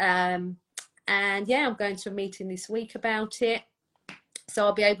 And yeah, I'm going to a meeting this week about it. So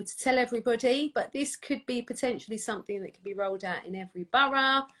I'll be able to tell everybody, but this could be potentially something that could be rolled out in every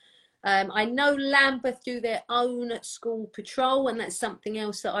borough. I know Lambeth do their own school patrol, and that's something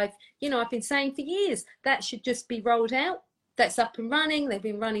else that I've been saying for years. That should just be rolled out. That's up and running. They've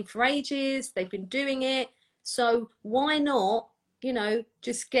been running for ages. They've been doing it. So why not,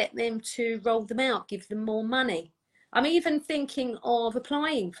 just get them to roll them out, give them more money. I'm even thinking of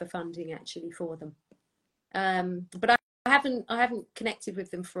applying for funding actually for them. But I haven't connected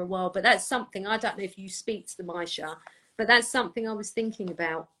with them for a while, but that's something, I don't know if you speak to them, Aisha, but that's something I was thinking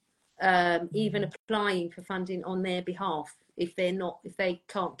about, even applying for funding on their behalf if they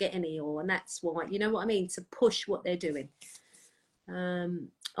can't get any, and that's why, you know what I mean, to push what they're doing.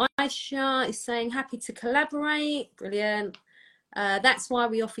 Aisha is saying happy to collaborate. Brilliant. That's why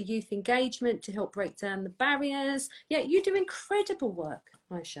we offer youth engagement to help break down the barriers. Yeah, you do incredible work,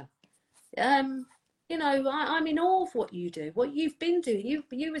 Aisha. I'm in awe of what you do, what you've been doing.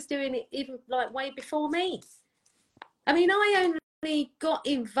 You was doing it even like way before me. I mean, I only got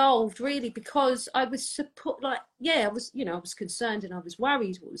involved really because I was I was concerned and I was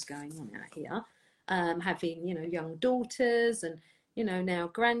worried what was going on out here, having, young daughters and, now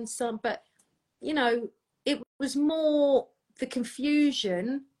grandson. But, it was more the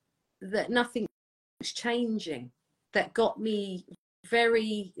confusion that nothing was changing that got me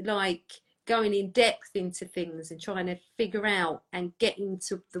very going in depth into things and trying to figure out and get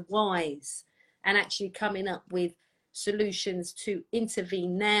into the whys and actually coming up with solutions to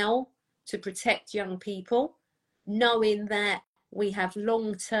intervene now to protect young people, knowing that we have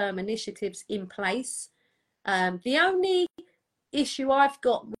long-term initiatives in place. The only issue I've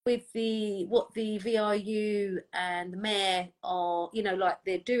got with what the VRU and the mayor are, you know, like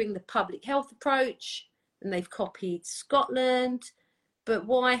they're doing the public health approach and they've copied Scotland, but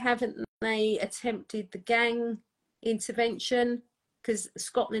why haven't they attempted the gang intervention? Because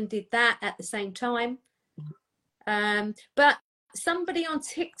Scotland did that at the same time. But somebody on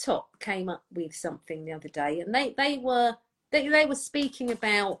TikTok came up with something the other day, and they were speaking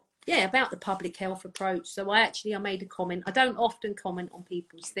about the public health approach. So I made a comment. I don't often comment on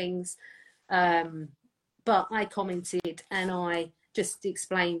people's things, but I commented and I just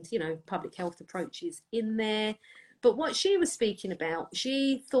explained, you know, public health approaches in there. But what she was speaking about,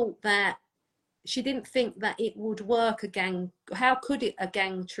 she thought that she didn't think that it would work how could a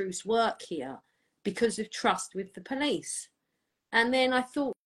gang truce work here because of trust with the police. And then I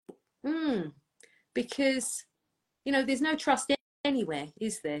thought, because, you know, there's no trust anywhere,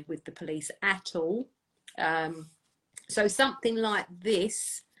 is there, with the police at all? So something like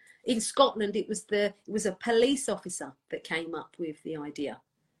this, in Scotland, it was a police officer that came up with the idea,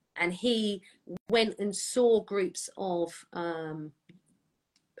 and he went and saw groups of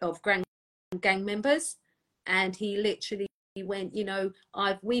gang members, and he literally went, you know,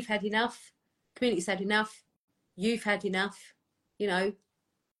 we've had enough, community's had enough, you've had enough, you know,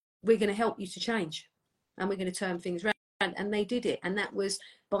 we're going to help you to change and we're going to turn things around. And they did it, and that was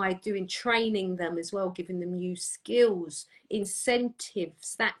by training them as well, giving them new skills,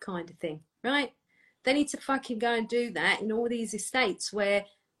 incentives, that kind of thing, right? They need to fucking go and do that in all these estates where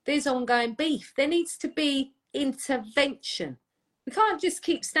there's ongoing beef. There needs to be intervention. We can't just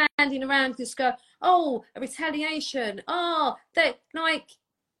keep standing around and just go, oh, a retaliation. Oh, there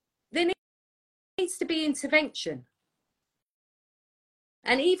needs to be intervention.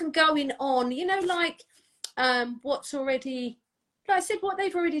 And even going on, you know, like what's already, like I said, what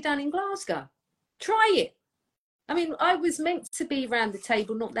they've already done in Glasgow. Try it. I mean, I was meant to be around the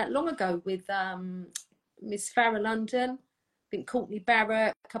table not that long ago with Miss Farrah London, I think Courtney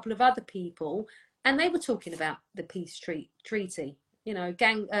Barrett, a couple of other people, and they were talking about the peace treaty, you know,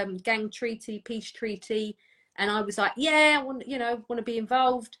 gang treaty, peace treaty, and I was like, yeah, I want to be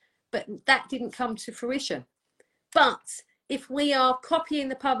involved, but that didn't come to fruition. But if we are copying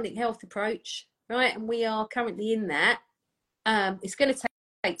the public health approach, right, and we are currently in that, it's going to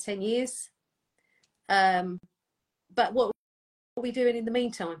take 10 years. But what are we doing in the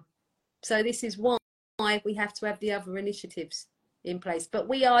meantime? So this is why we have to have the other initiatives in place. But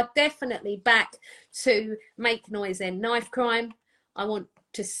we are definitely back to Make Noise End Knife Crime. I want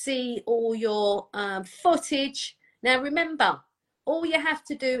to see all your footage. Now, remember, all you have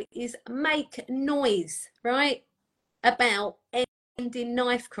to do is make noise, right, about ending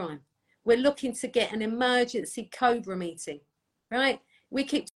knife crime. We're looking to get an emergency COBRA meeting, right? We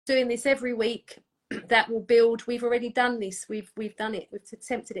keep doing this every week. That will build. We've already done this. We've done it. We've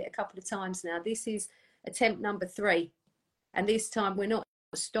attempted it a couple of times now. This is attempt number 3. And this time we're not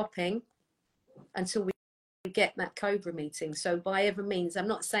stopping until we get that COBRA meeting. So by every means, I'm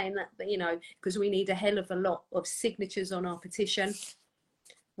not saying that, you know, because we need a hell of a lot of signatures on our petition.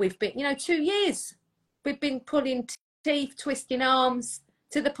 We've been, 2 years. We've been pulling teeth, twisting arms,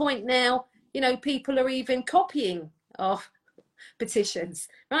 to the point now, people are even copying our petitions,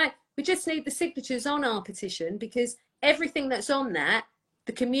 right? We just need the signatures on our petition because everything that's on that,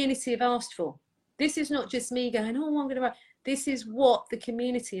 the community have asked for. This is not just me going, oh, I'm going to write. This is what the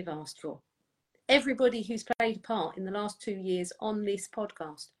community have asked for. Everybody who's played a part in the last 2 years on this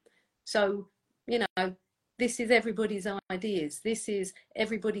podcast. So, this is everybody's ideas. This is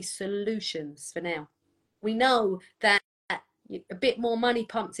everybody's solutions for now. We know that a bit more money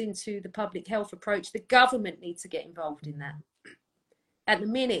pumped into the public health approach. The government needs to get involved in that. At the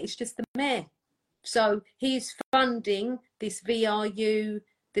minute, it's just the mayor. So he's funding this VRU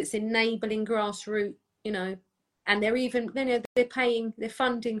that's enabling grassroots, and they're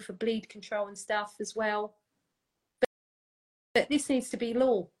funding for bleed control and stuff as well. But this needs to be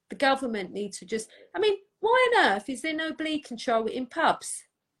law. The government needs to why on earth is there no bleed control in pubs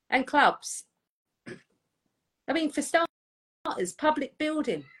and clubs? For starters, public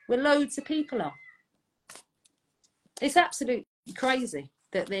building where loads of people are. It's absolutely crazy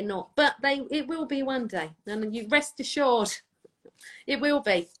that they're not, but it will be one day, and you rest assured it will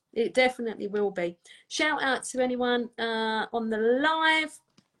be. It definitely will be. Shout out to anyone on the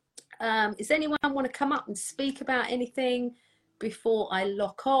live. Does anyone want to come up and speak about anything before I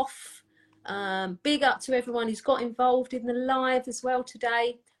lock off? Big up to everyone who's got involved in the live as well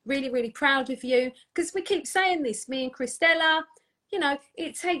today. Really, really proud of you, because we keep saying this, me and Christella, you know,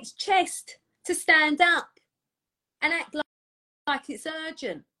 it takes chest to stand up and act like it's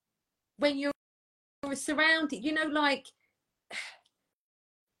urgent when you're surrounded, you know, like,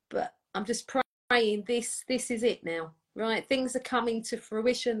 but I'm just praying this is it now, right? Things are coming to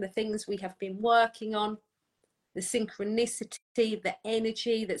fruition, the things we have been working on, the synchronicity, the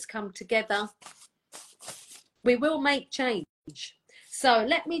energy that's come together. We will make change. So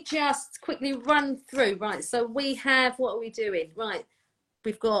let me just quickly run through, right? So we have, what are we doing? Right,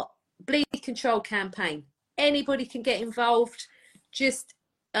 we've got bleed control campaign. Anybody can get involved. Just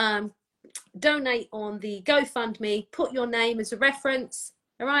donate on the GoFundMe, put your name as a reference.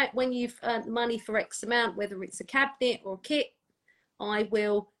 All right, when you've earned money for X amount, whether it's a cabinet or a kit, I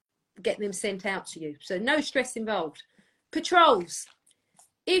will get them sent out to you. So no stress involved. Patrols.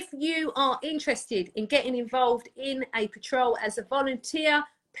 If you are interested in getting involved in a patrol as a volunteer,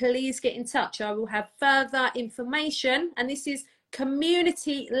 please get in touch. I will have further information, and this is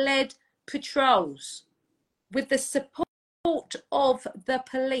community-led patrols with the support of the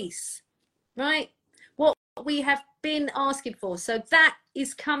police, right? What we have been asking for. So that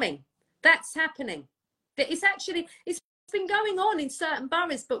is coming. That's happening. It's been going on in certain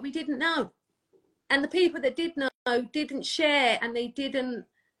boroughs, but we didn't know. And the people that did know didn't share, and they didn't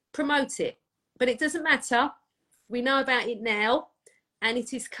promote it. But it doesn't matter. We know about it now, and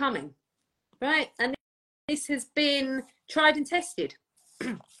it is coming, right? And this has been tried and tested.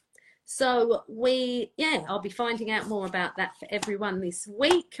 So I'll be finding out more about that for everyone this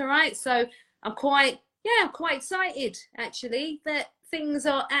week. All right. So I'm quite excited, actually, that things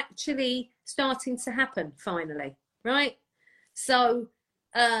are actually starting to happen finally, right? So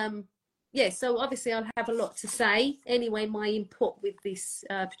so obviously I'll have a lot to say anyway, my input with this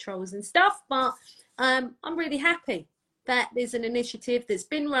patrols and stuff, but I'm really happy that there's an initiative that's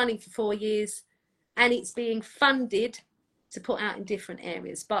been running for 4 years and it's being funded to put out in different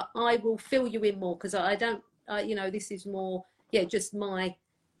areas. But I will fill you in more, because I don't this is more just my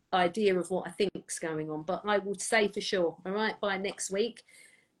idea of what I think's going on. But I will say for sure, all right, by next week,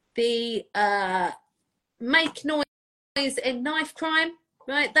 the make noise and knife crime,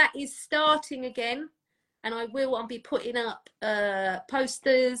 right, that is starting again. And I'll be putting up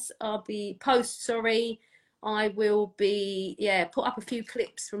posts. I will be put up a few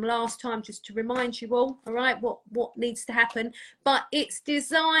clips from last time just to remind you all right, what needs to happen. But it's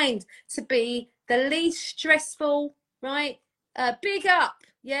designed to be the least stressful, right? Big up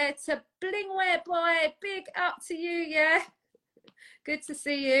to Blingware Boy, big up to you. Good to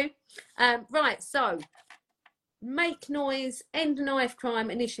see you. Right, so Make Noise End Knife Crime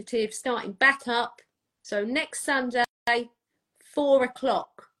initiative starting back up. So next Sunday, 4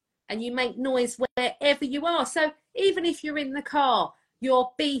 o'clock, and you make noise wherever you are. So even if you're in the car,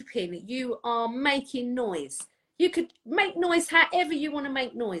 you're beeping, you are making noise. You could make noise however you want to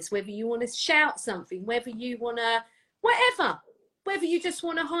make noise, whether you want to shout something, whether you want to, whether you just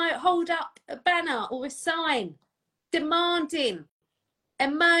want to hold up a banner or a sign demanding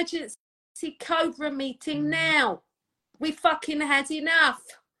emergency Cobra meeting now. We fucking had enough,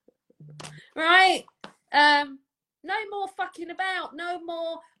 right? No more fucking about, no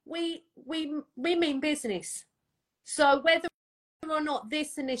more. We mean business. So whether or not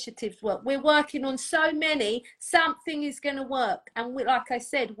this initiative's work, we're working on so many, something is going to work. And like I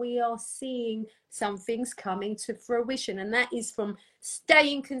said, we are seeing some things coming to fruition, and that is from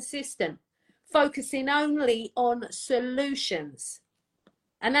staying consistent, focusing only on solutions.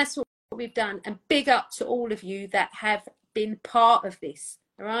 And that's what we've done. And big up to all of you that have been part of this,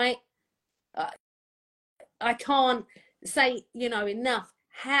 all right? I can't say, enough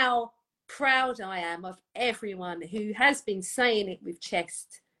how proud I am of everyone who has been saying it with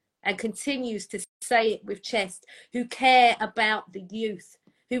chest and continues to say it with chest, who care about the youth,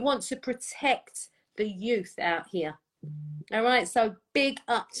 who want to protect the youth out here. All right, so big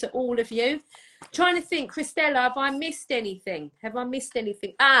up to all of you. Trying to think, Christella, have I missed anything?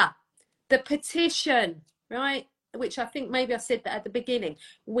 The petition, right? Which I think maybe I said that at the beginning.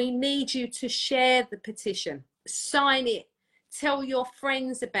 We need you to share the petition, sign it, tell your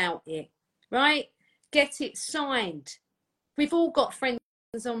friends about it, right? Get it signed. We've all got friends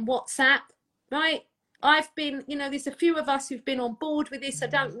on WhatsApp, right? I've been, there's a few of us who've been on board with this. I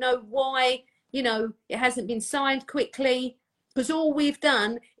don't know why, it hasn't been signed quickly, because all we've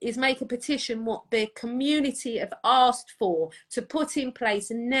done is make a petition what the community have asked for to put in place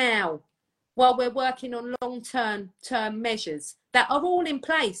now, while we're working on long-term measures that are all in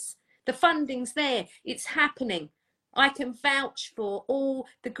place. The funding's there. It's happening. I can vouch for all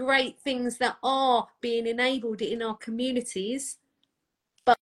the great things that are being enabled in our communities,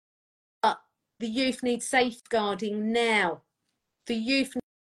 but the youth needs safeguarding now. The youth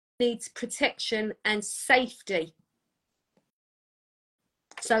needs protection and safety.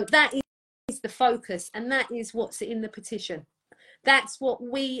 So that is the focus, and that is what's in the petition. That's what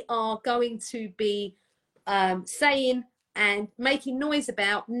we are going to be saying and making noise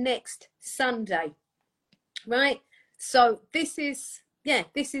about next Sunday, right? So this is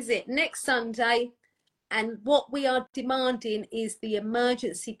it, next Sunday. And what we are demanding is the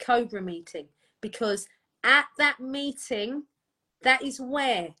emergency Cobra meeting, because at that meeting, that is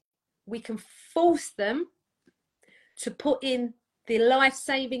where we can force them to put in the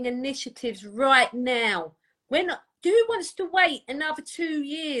life-saving initiatives right now. We're not, who wants to wait another 2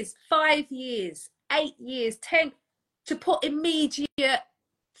 years, 5 years, 8 years, 10 to put immediate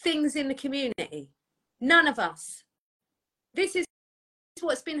things in the community? None of us. This is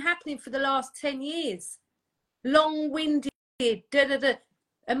what's been happening for the last 10 years. Long-winded,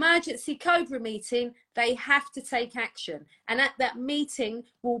 emergency Cobra meeting, they have to take action. And at that meeting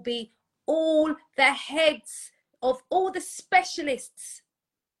will be all the heads of all the specialists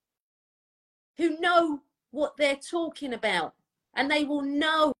who know what they're talking about, and they will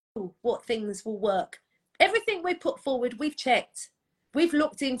know what things will work. Everything we put forward, we've checked, we've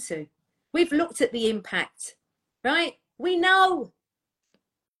looked into, we've looked at the impact, right? We know.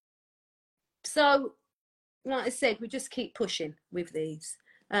 So, like I said, we just keep pushing with these.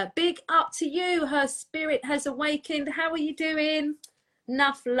 Big up to you. Her spirit has awakened. How are you doing?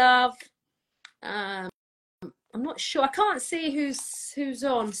 Enough love. I'm not sure. I can't see who's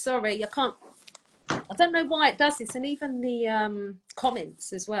on. Sorry, I can't. I don't know why it does this, and even the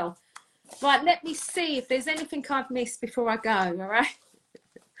comments as well. Right, let me see if there's anything I've missed before I go. All right.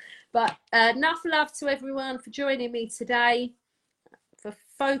 But enough love to everyone for joining me today, for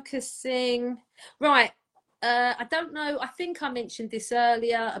focusing. Right. I don't know, I think I mentioned this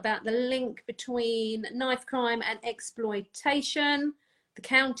earlier about the link between knife crime and exploitation, the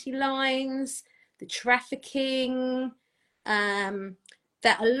county lines, the trafficking,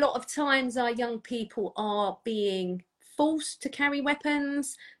 that a lot of times our young people are being forced to carry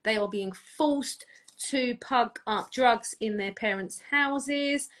weapons. They are being forced to pug up drugs in their parents'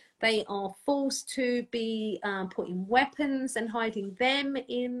 houses. They are forced to be putting weapons and hiding them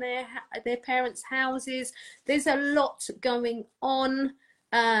in their parents' houses. There's a lot going on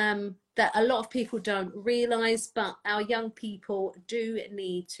that a lot of people don't realise, but our young people do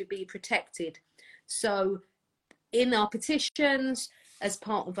need to be protected. So in our petitions, as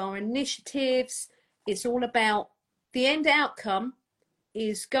part of our initiatives, it's all about the end outcome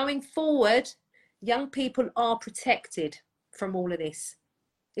is going forward, young people are protected from all of this.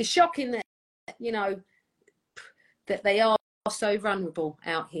 It's shocking that, you know, that they are so vulnerable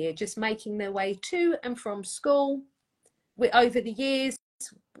out here, just making their way to and from school. Over the years,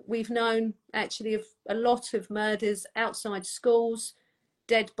 we've known actually of a lot of murders outside schools,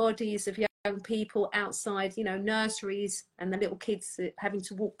 dead bodies of young people outside, you know, nurseries, and the little kids having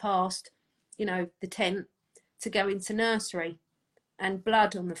to walk past, you know, the tent to go into nursery, and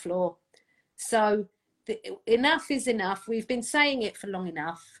blood on the floor. So enough is enough. We've been saying it for long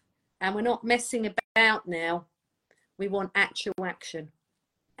enough, and we're not messing about now. We want actual action,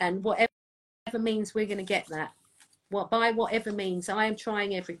 and whatever means, we're going to get that. By whatever means, I am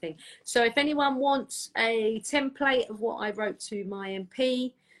trying everything. So if anyone wants a template of what I wrote to my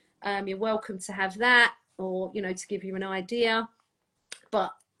MP, you're welcome to have that, or, you know, to give you an idea.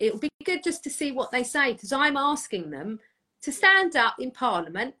 But it would be good just to see what they say, because I'm asking them to stand up in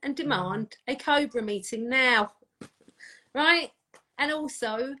Parliament and demand a Cobra meeting now, right? And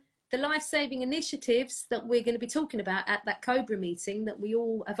also the life-saving initiatives that we're going to be talking about at that Cobra meeting that we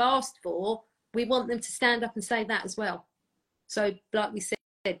all have asked for, we want them to stand up and say that as well. So like we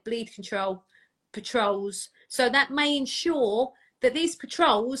said, bleed control, patrols. So that may ensure that these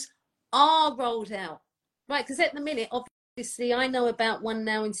patrols are rolled out, right? Because at the minute, obviously, I know about one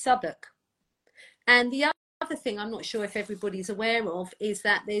now in Southwark. And the other thing I'm not sure if everybody's aware of is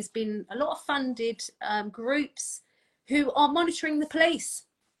that there's been a lot of funded groups who are monitoring the police,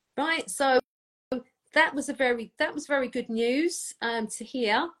 right? So that was very good news to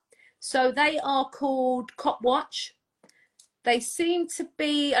hear. So they are called Cop Watch. They seem to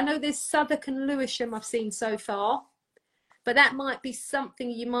be, I know there's Southwark and Lewisham I've seen so far, but that might be something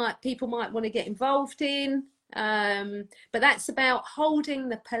people might want to get involved in. But that's about holding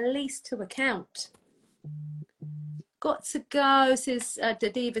the police to account. Got to go, says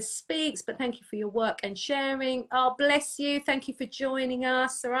Dadiva Speaks, but thank you for your work and sharing. Oh, bless you. Thank you for joining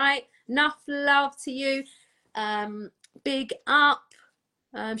us. All right. Enough love to you. Big up.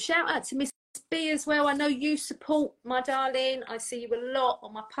 Shout out to Miss B as well. I know you support, my darling. I see you a lot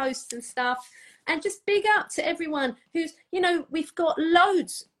on my posts and stuff. And just big up to everyone who's, you know, we've got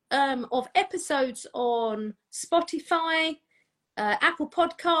loads of episodes on Spotify, Apple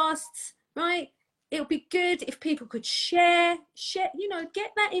Podcasts, right? It would be good if people could share, you know,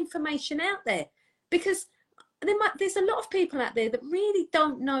 get that information out there, because there's a lot of people out there that really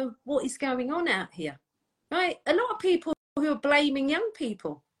don't know what is going on out here, right? A lot of people who are blaming young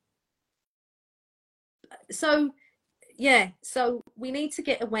people. So, yeah, so we need to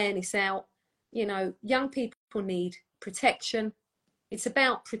get awareness out. You know, young people need protection. It's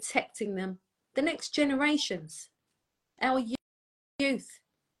about protecting them, the next generations, our youth.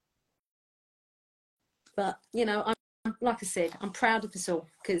 But, you know, I'm, like I said, I'm proud of us all,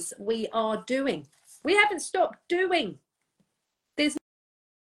 because we haven't stopped doing. There's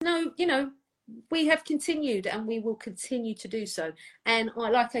no, you know, we have continued and we will continue to do so. And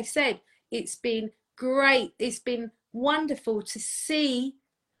like I said, it's been great. It's been wonderful to see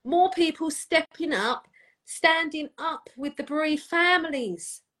more people stepping up, standing up with the bereaved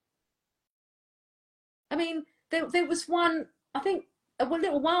families. I mean, there was one, I think, a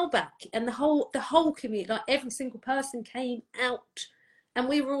little while back, and the whole community, like every single person came out, and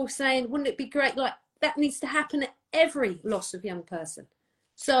we were all saying, wouldn't it be great? Like, that needs to happen at every loss of young person.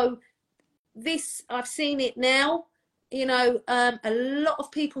 So this, I've seen it now, you know, a lot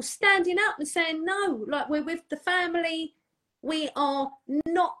of people standing up and saying, no, like, we're with the family. We are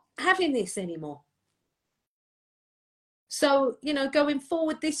not having this anymore. So, you know, going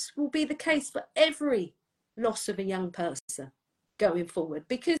forward, this will be the case for every loss of a young person going forward,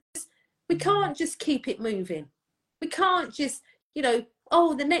 because we can't just keep it moving. We can't just, you know,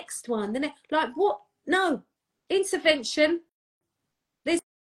 oh, the next one, like what? No, intervention. Let's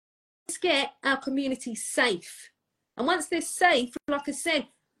get our community safe. And once they're safe, like I said,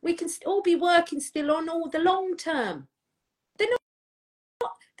 we can all be working still on all the long term. They're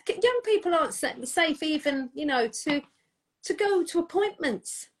not, young people aren't safe even, you know, to go to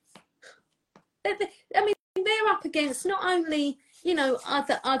appointments. I mean, they're up against not only, you know,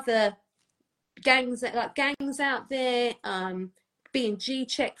 other gangs out there, being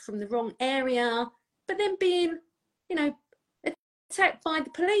G-checked from the wrong area, but then being, you know, attacked by the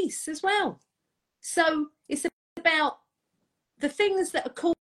police as well. So it's about the things that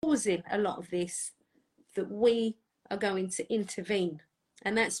are causing a lot of this, that we are going to intervene.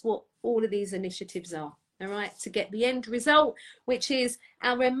 And that's what all of these initiatives are, all right, to get the end result, which is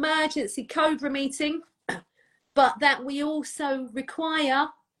our emergency COBRA meeting, but that we also require,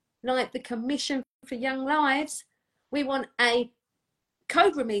 like the Commission for Young Lives, we want a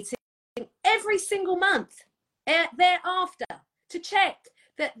COBRA meeting every single month thereafter to check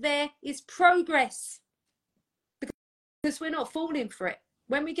that there is progress, because we're not falling for it.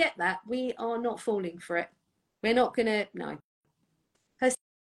 When we get that, we are not falling for it. We're not going to, no. Her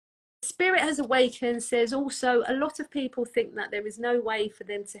spirit has awakened, says also a lot of people think that there is no way for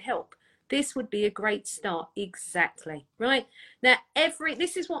them to help. This would be a great start. Exactly, right? Now,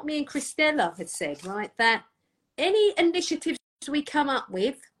 this is what me and Christella had said, right? That any initiatives we come up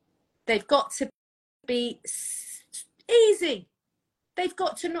with, they've got to be easy. They've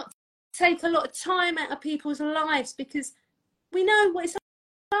got to not take a lot of time out of people's lives, because we know what it's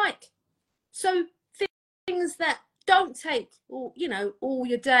like. So things that don't take all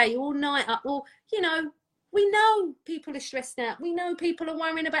your day, all night up, or, you know, we know people are stressed out. We know people are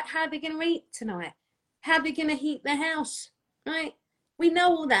worrying about how they're going to eat tonight, how they're going to heat their house, right? We know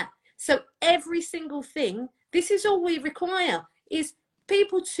all that. So every single thing, this is all we require, is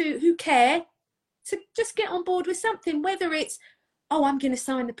people who care to just get on board with something, whether it's, oh, I'm going to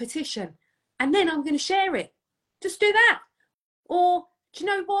sign the petition and then I'm going to share it. Just do that. Or, do you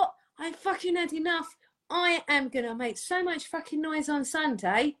know what? I fucking had enough. I am going to make so much fucking noise on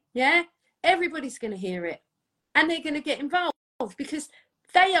Sunday, yeah? Everybody's going to hear it. And they're going to get involved, because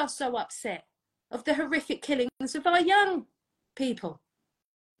they are so upset of the horrific killings of our young people.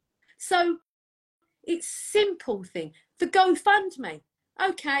 So it's simple thing. The GoFundMe.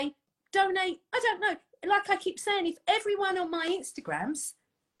 Okay, donate. I don't know. Like I keep saying, if everyone on my Instagrams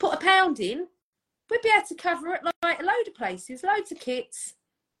put £1 in, we'd be able to cover it like a load of places, loads of kits.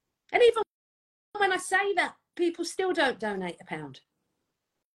 And even when I say that, people still don't donate £1.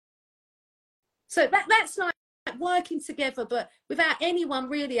 So that's like working together, but without anyone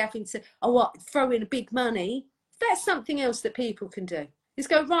really having to, throw in a big money. That's something else that people can do. Is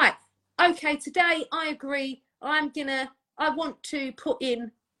go, right, okay, today I agree, I want to put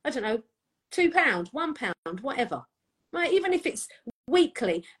in, I don't know, £2, £1, whatever. Right, even if it's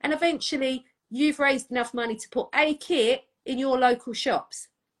weekly, and eventually you've raised enough money to put a kit in your local shops.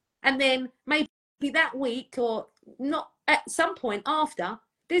 And then maybe that week or not at some point after,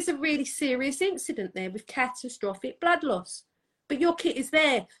 there's a really serious incident there with catastrophic blood loss. But your kit is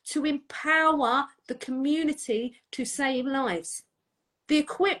there to empower the community to save lives. The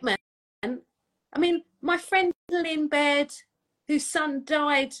equipment, I mean, my friend in bed, whose son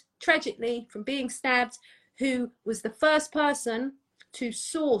died tragically from being stabbed, who was the first person to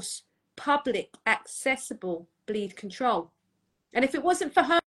source public accessible bleed control. And if it wasn't for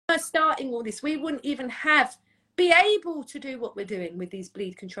her starting all this, we wouldn't even be able to do what we're doing with these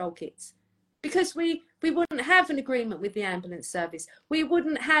bleed control kits, because we wouldn't have an agreement with the ambulance service. We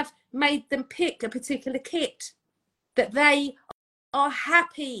wouldn't have made them pick a particular kit that they are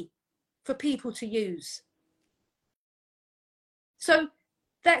happy for people to use. So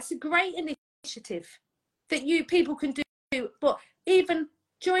that's a great initiative that you people can do, but even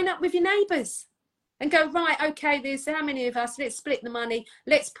join up with your neighbours and go, right, okay, there's how many of us, let's split the money,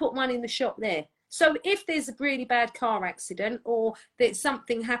 let's put one in the shop there. So if there's a really bad car accident or that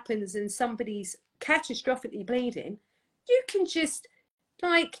something happens and somebody's catastrophically bleeding, you can just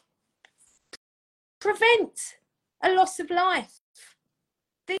like prevent a loss of life.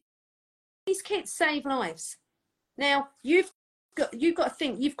 These kits save lives. Now you've got to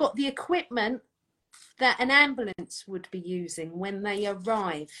think, you've got the equipment that an ambulance would be using when they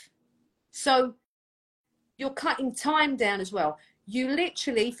arrive. So you're cutting time down as well. You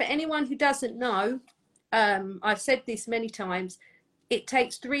literally, for anyone who doesn't know, I've said this many times, it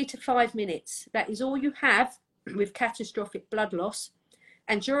takes 3 to 5 minutes. That is all you have with catastrophic blood loss.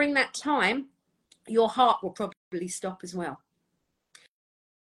 And during that time, your heart will probably stop as well.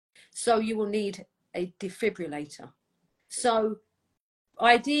 So you will need a defibrillator. So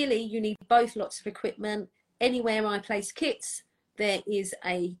ideally, you need both lots of equipment. Anywhere I place kits, there is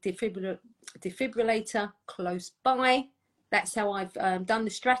a defibrillator close by. That's how I've done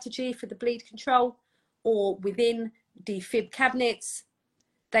the strategy for the bleed control, or within defib cabinets.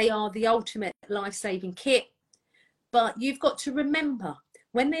 They are the ultimate life-saving kit. But you've got to remember,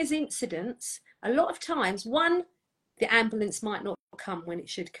 when there's incidents, a lot of times, one, the ambulance might not come when it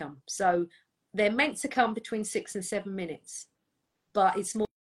should come. So they're meant to come between 6 and 7 minutes, but it's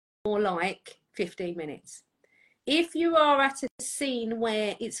more like 15 minutes. If you are at a scene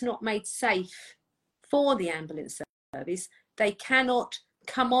where it's not made safe for the ambulance service, they cannot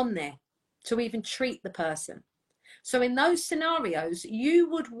come on there to even treat the person. So in those scenarios, you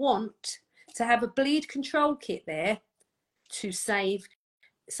would want to have a bleed control kit there to save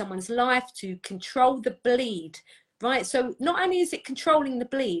someone's life, to control the bleed, right? So not only is it controlling the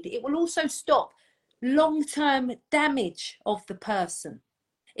bleed, it will also stop long-term damage of the person.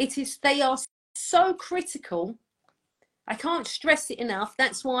 They are so critical. I can't stress it enough.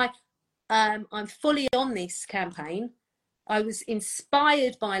 That's why I'm fully on this campaign. I was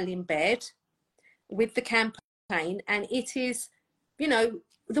inspired by Limbed with the campaign, and it is, you know,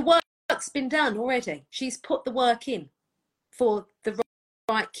 the work's been done already. She's put the work in for the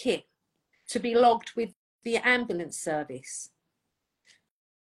right kit to be logged with the ambulance service.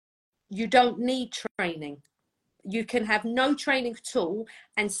 You don't need training. You can have no training at all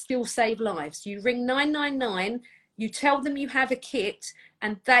and still save lives. You ring 999, you tell them you have a kit,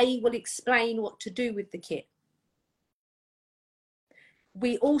 and they will explain what to do with the kit.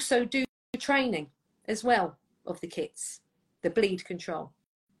 We also do training as well of the kits, the bleed control.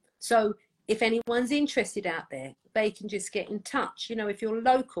 So if anyone's interested out there, they can just get in touch. You know, if you're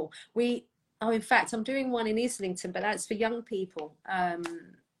local, in fact, I'm doing one in Islington, but that's for young people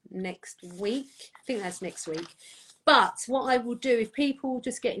next week. I think that's next week. But what I will do, if people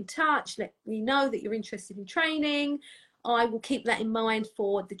just get in touch, let me know that you're interested in training, I will keep that in mind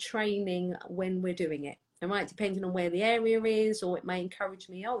for the training when we're doing it. All right, depending on where the area is, or it may encourage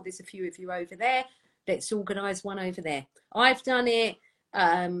me, oh, there's a few of you over there, let's organise one over there. I've done it.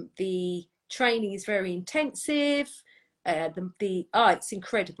 The training is very intensive. It's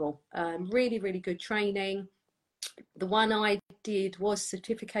incredible. Really, really good training. The one I did was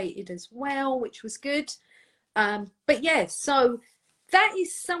certificated as well, which was good. But yeah, so that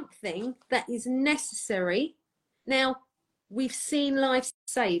is something that is necessary. Now, we've seen lives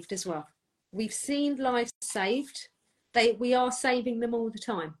saved as well. We've seen lives saved. We are saving them all the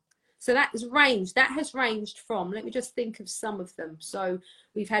time. So that has ranged from, let me just think of some of them. So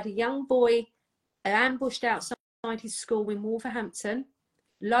we've had a young boy ambushed outside his school in Wolverhampton,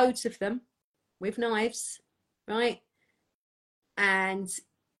 loads of them with knives, right? And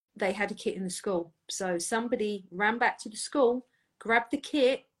they had a kit in the school. So somebody ran back to the school, grabbed the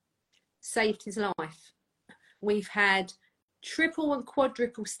kit, saved his life. We've had triple and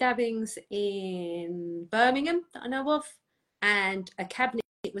quadruple stabbings in Birmingham that I know of, and a cabinet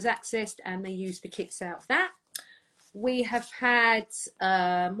was accessed and they used the kits out of that. We have had,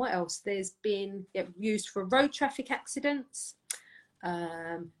 what else? There's been used for road traffic accidents,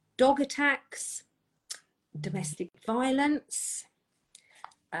 dog attacks, domestic violence,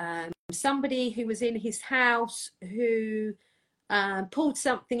 somebody who was in his house who pulled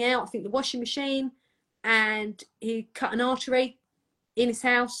something out, I think the washing machine, and he cut an artery in his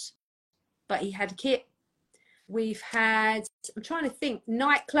house, but he had a kit. We've had, I'm trying to think,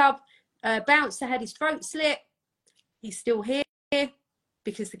 nightclub, bouncer had his throat slit. He's still here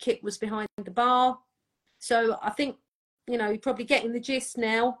because the kit was behind the bar. So I think, you know, you're probably getting the gist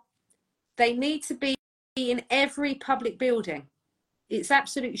now. They need to be in every public building. It's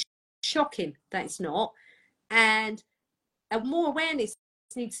absolutely shocking that it's not. And more awareness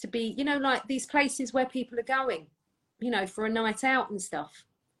needs to be, you know, like these places where people are going, you know, for a night out and stuff.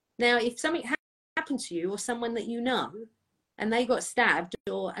 Now, if something happened to you or someone that you know and they got stabbed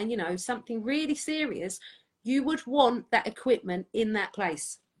or, and you know, something really serious, you would want that equipment in that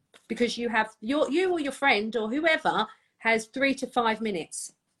place because you have you or your friend or whoever has 3 to 5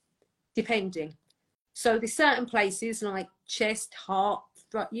 minutes, depending. So there's certain places like chest, heart,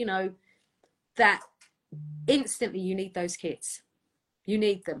 you know, that instantly you need those kits. You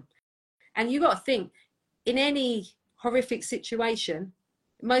need them. And you got to think, in any horrific situation,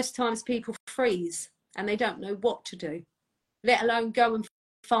 most times people freeze and they don't know what to do, let alone go and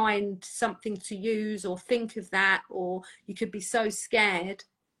find something to use or think of that, or you could be so scared.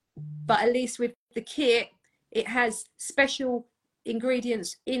 But at least with the kit, it has special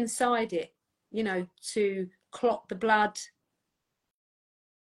ingredients inside it, you know, to clot the blood.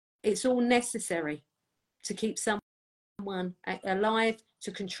 It's all necessary to keep someone alive,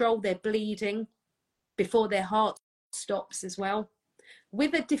 to control their bleeding before their heart stops as well.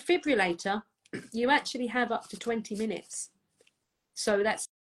 With a defibrillator, you actually have up to 20 minutes. So that's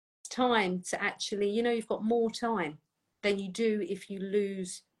time to actually, you know, you've got more time than you do if you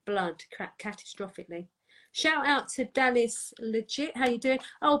lose blood catastrophically. Shout out to Dallas Legit. How you doing?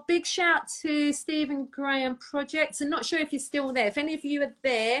 Oh, big shout to Stephen Graham Projects. I'm not sure if you're still there. If any of you are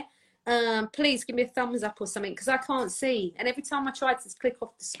there, please give me a thumbs up or something because I can't see. And every time I try to click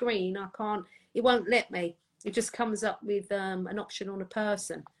off the screen, I can't. It won't let me. It just comes up with an option on a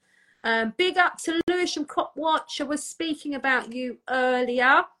person. Big up to Lewisham Cop Watch. I was speaking about you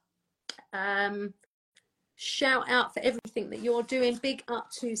earlier. Shout out for everything that you're doing. Big up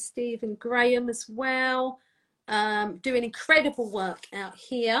to Stephen Graham as well. Doing incredible work out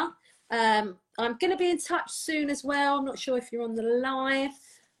here. I'm going to be in touch soon as well. I'm not sure if you're on the live.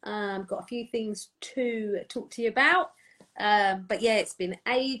 Got a few things to talk to you about. But yeah, it's been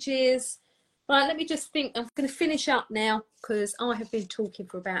ages. Right, let me just think. I'm going to finish up now because I have been talking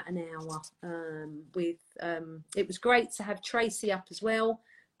for about an hour. It was great to have Tracy up as well.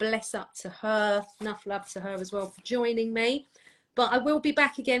 Bless up to her. Enough love to her as well for joining me. But I will be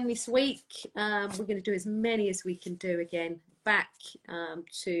back again this week. We're going to do as many as we can do again. Back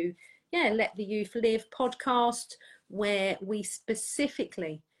to Let the Youth Live podcast, where we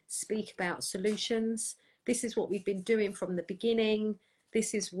specifically speak about solutions. This is what we've been doing from the beginning.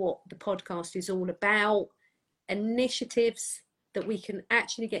 This is what the podcast is all about. Initiatives that we can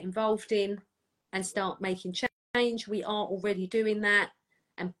actually get involved in and start making change. We are already doing that.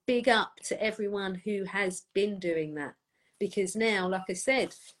 And big up to everyone who has been doing that. Because now, like I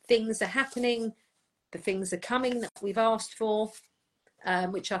said, things are happening. The things are coming that we've asked for,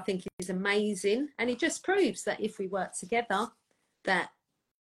 which I think is amazing. And it just proves that if we work together, that,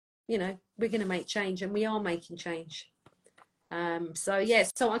 you know, we're going to make change, and we are making change. So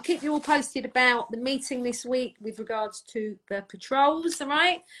I'll keep you all posted about the meeting this week with regards to the patrols. All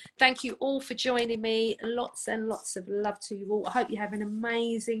right, thank you all for joining me. Lots and lots of love to you all. I hope you have an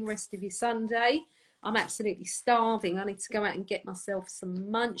amazing rest of your Sunday. I'm absolutely starving. I need to go out and get myself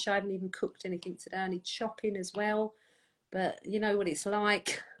some munch. I haven't even cooked anything today. I need chopping as well, but you know what it's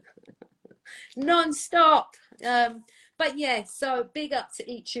like. Non-stop. But yeah, so big up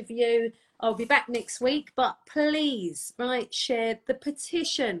to each of you. I'll be back next week, but please, right, share the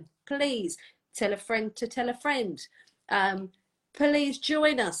petition. Please tell a friend to tell a friend. Please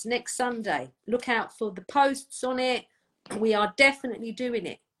join us next Sunday. Look out for the posts on it. We are definitely doing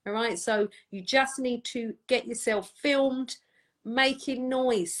it. All right. So you just need to get yourself filmed, making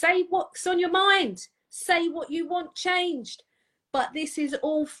noise. Say what's on your mind. Say what you want changed. But this is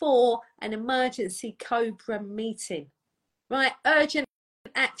all for an emergency Cobra meeting. Right. Urgent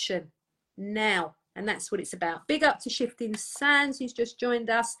action now. And that's what it's about. Big up to Shifting Sands, who's just joined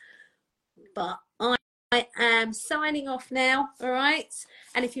us. But I am signing off now, all right?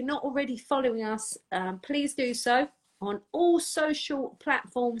 And if you're not already following us, please do so on all social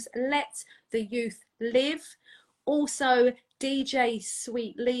platforms. Let the Youth Live. Also, DJ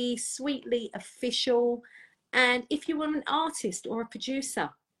Sweetly, Sweetly Official. And if you are an artist or a producer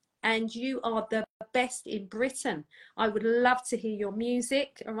and you are the best in Britain, I would love to hear your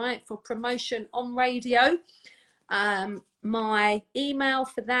music, all right, for promotion on radio. My email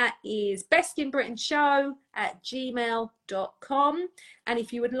for that is bestinbritainshow@gmail.com. And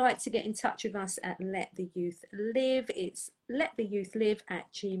if you would like to get in touch with us at Let the Youth Live, it's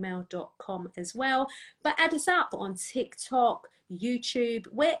lettheyouthlive@gmail.com as well. But add us up on TikTok, YouTube,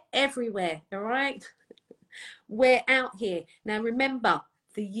 we're everywhere, all right? We're out here. Now remember,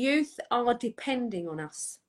 the youth are depending on us.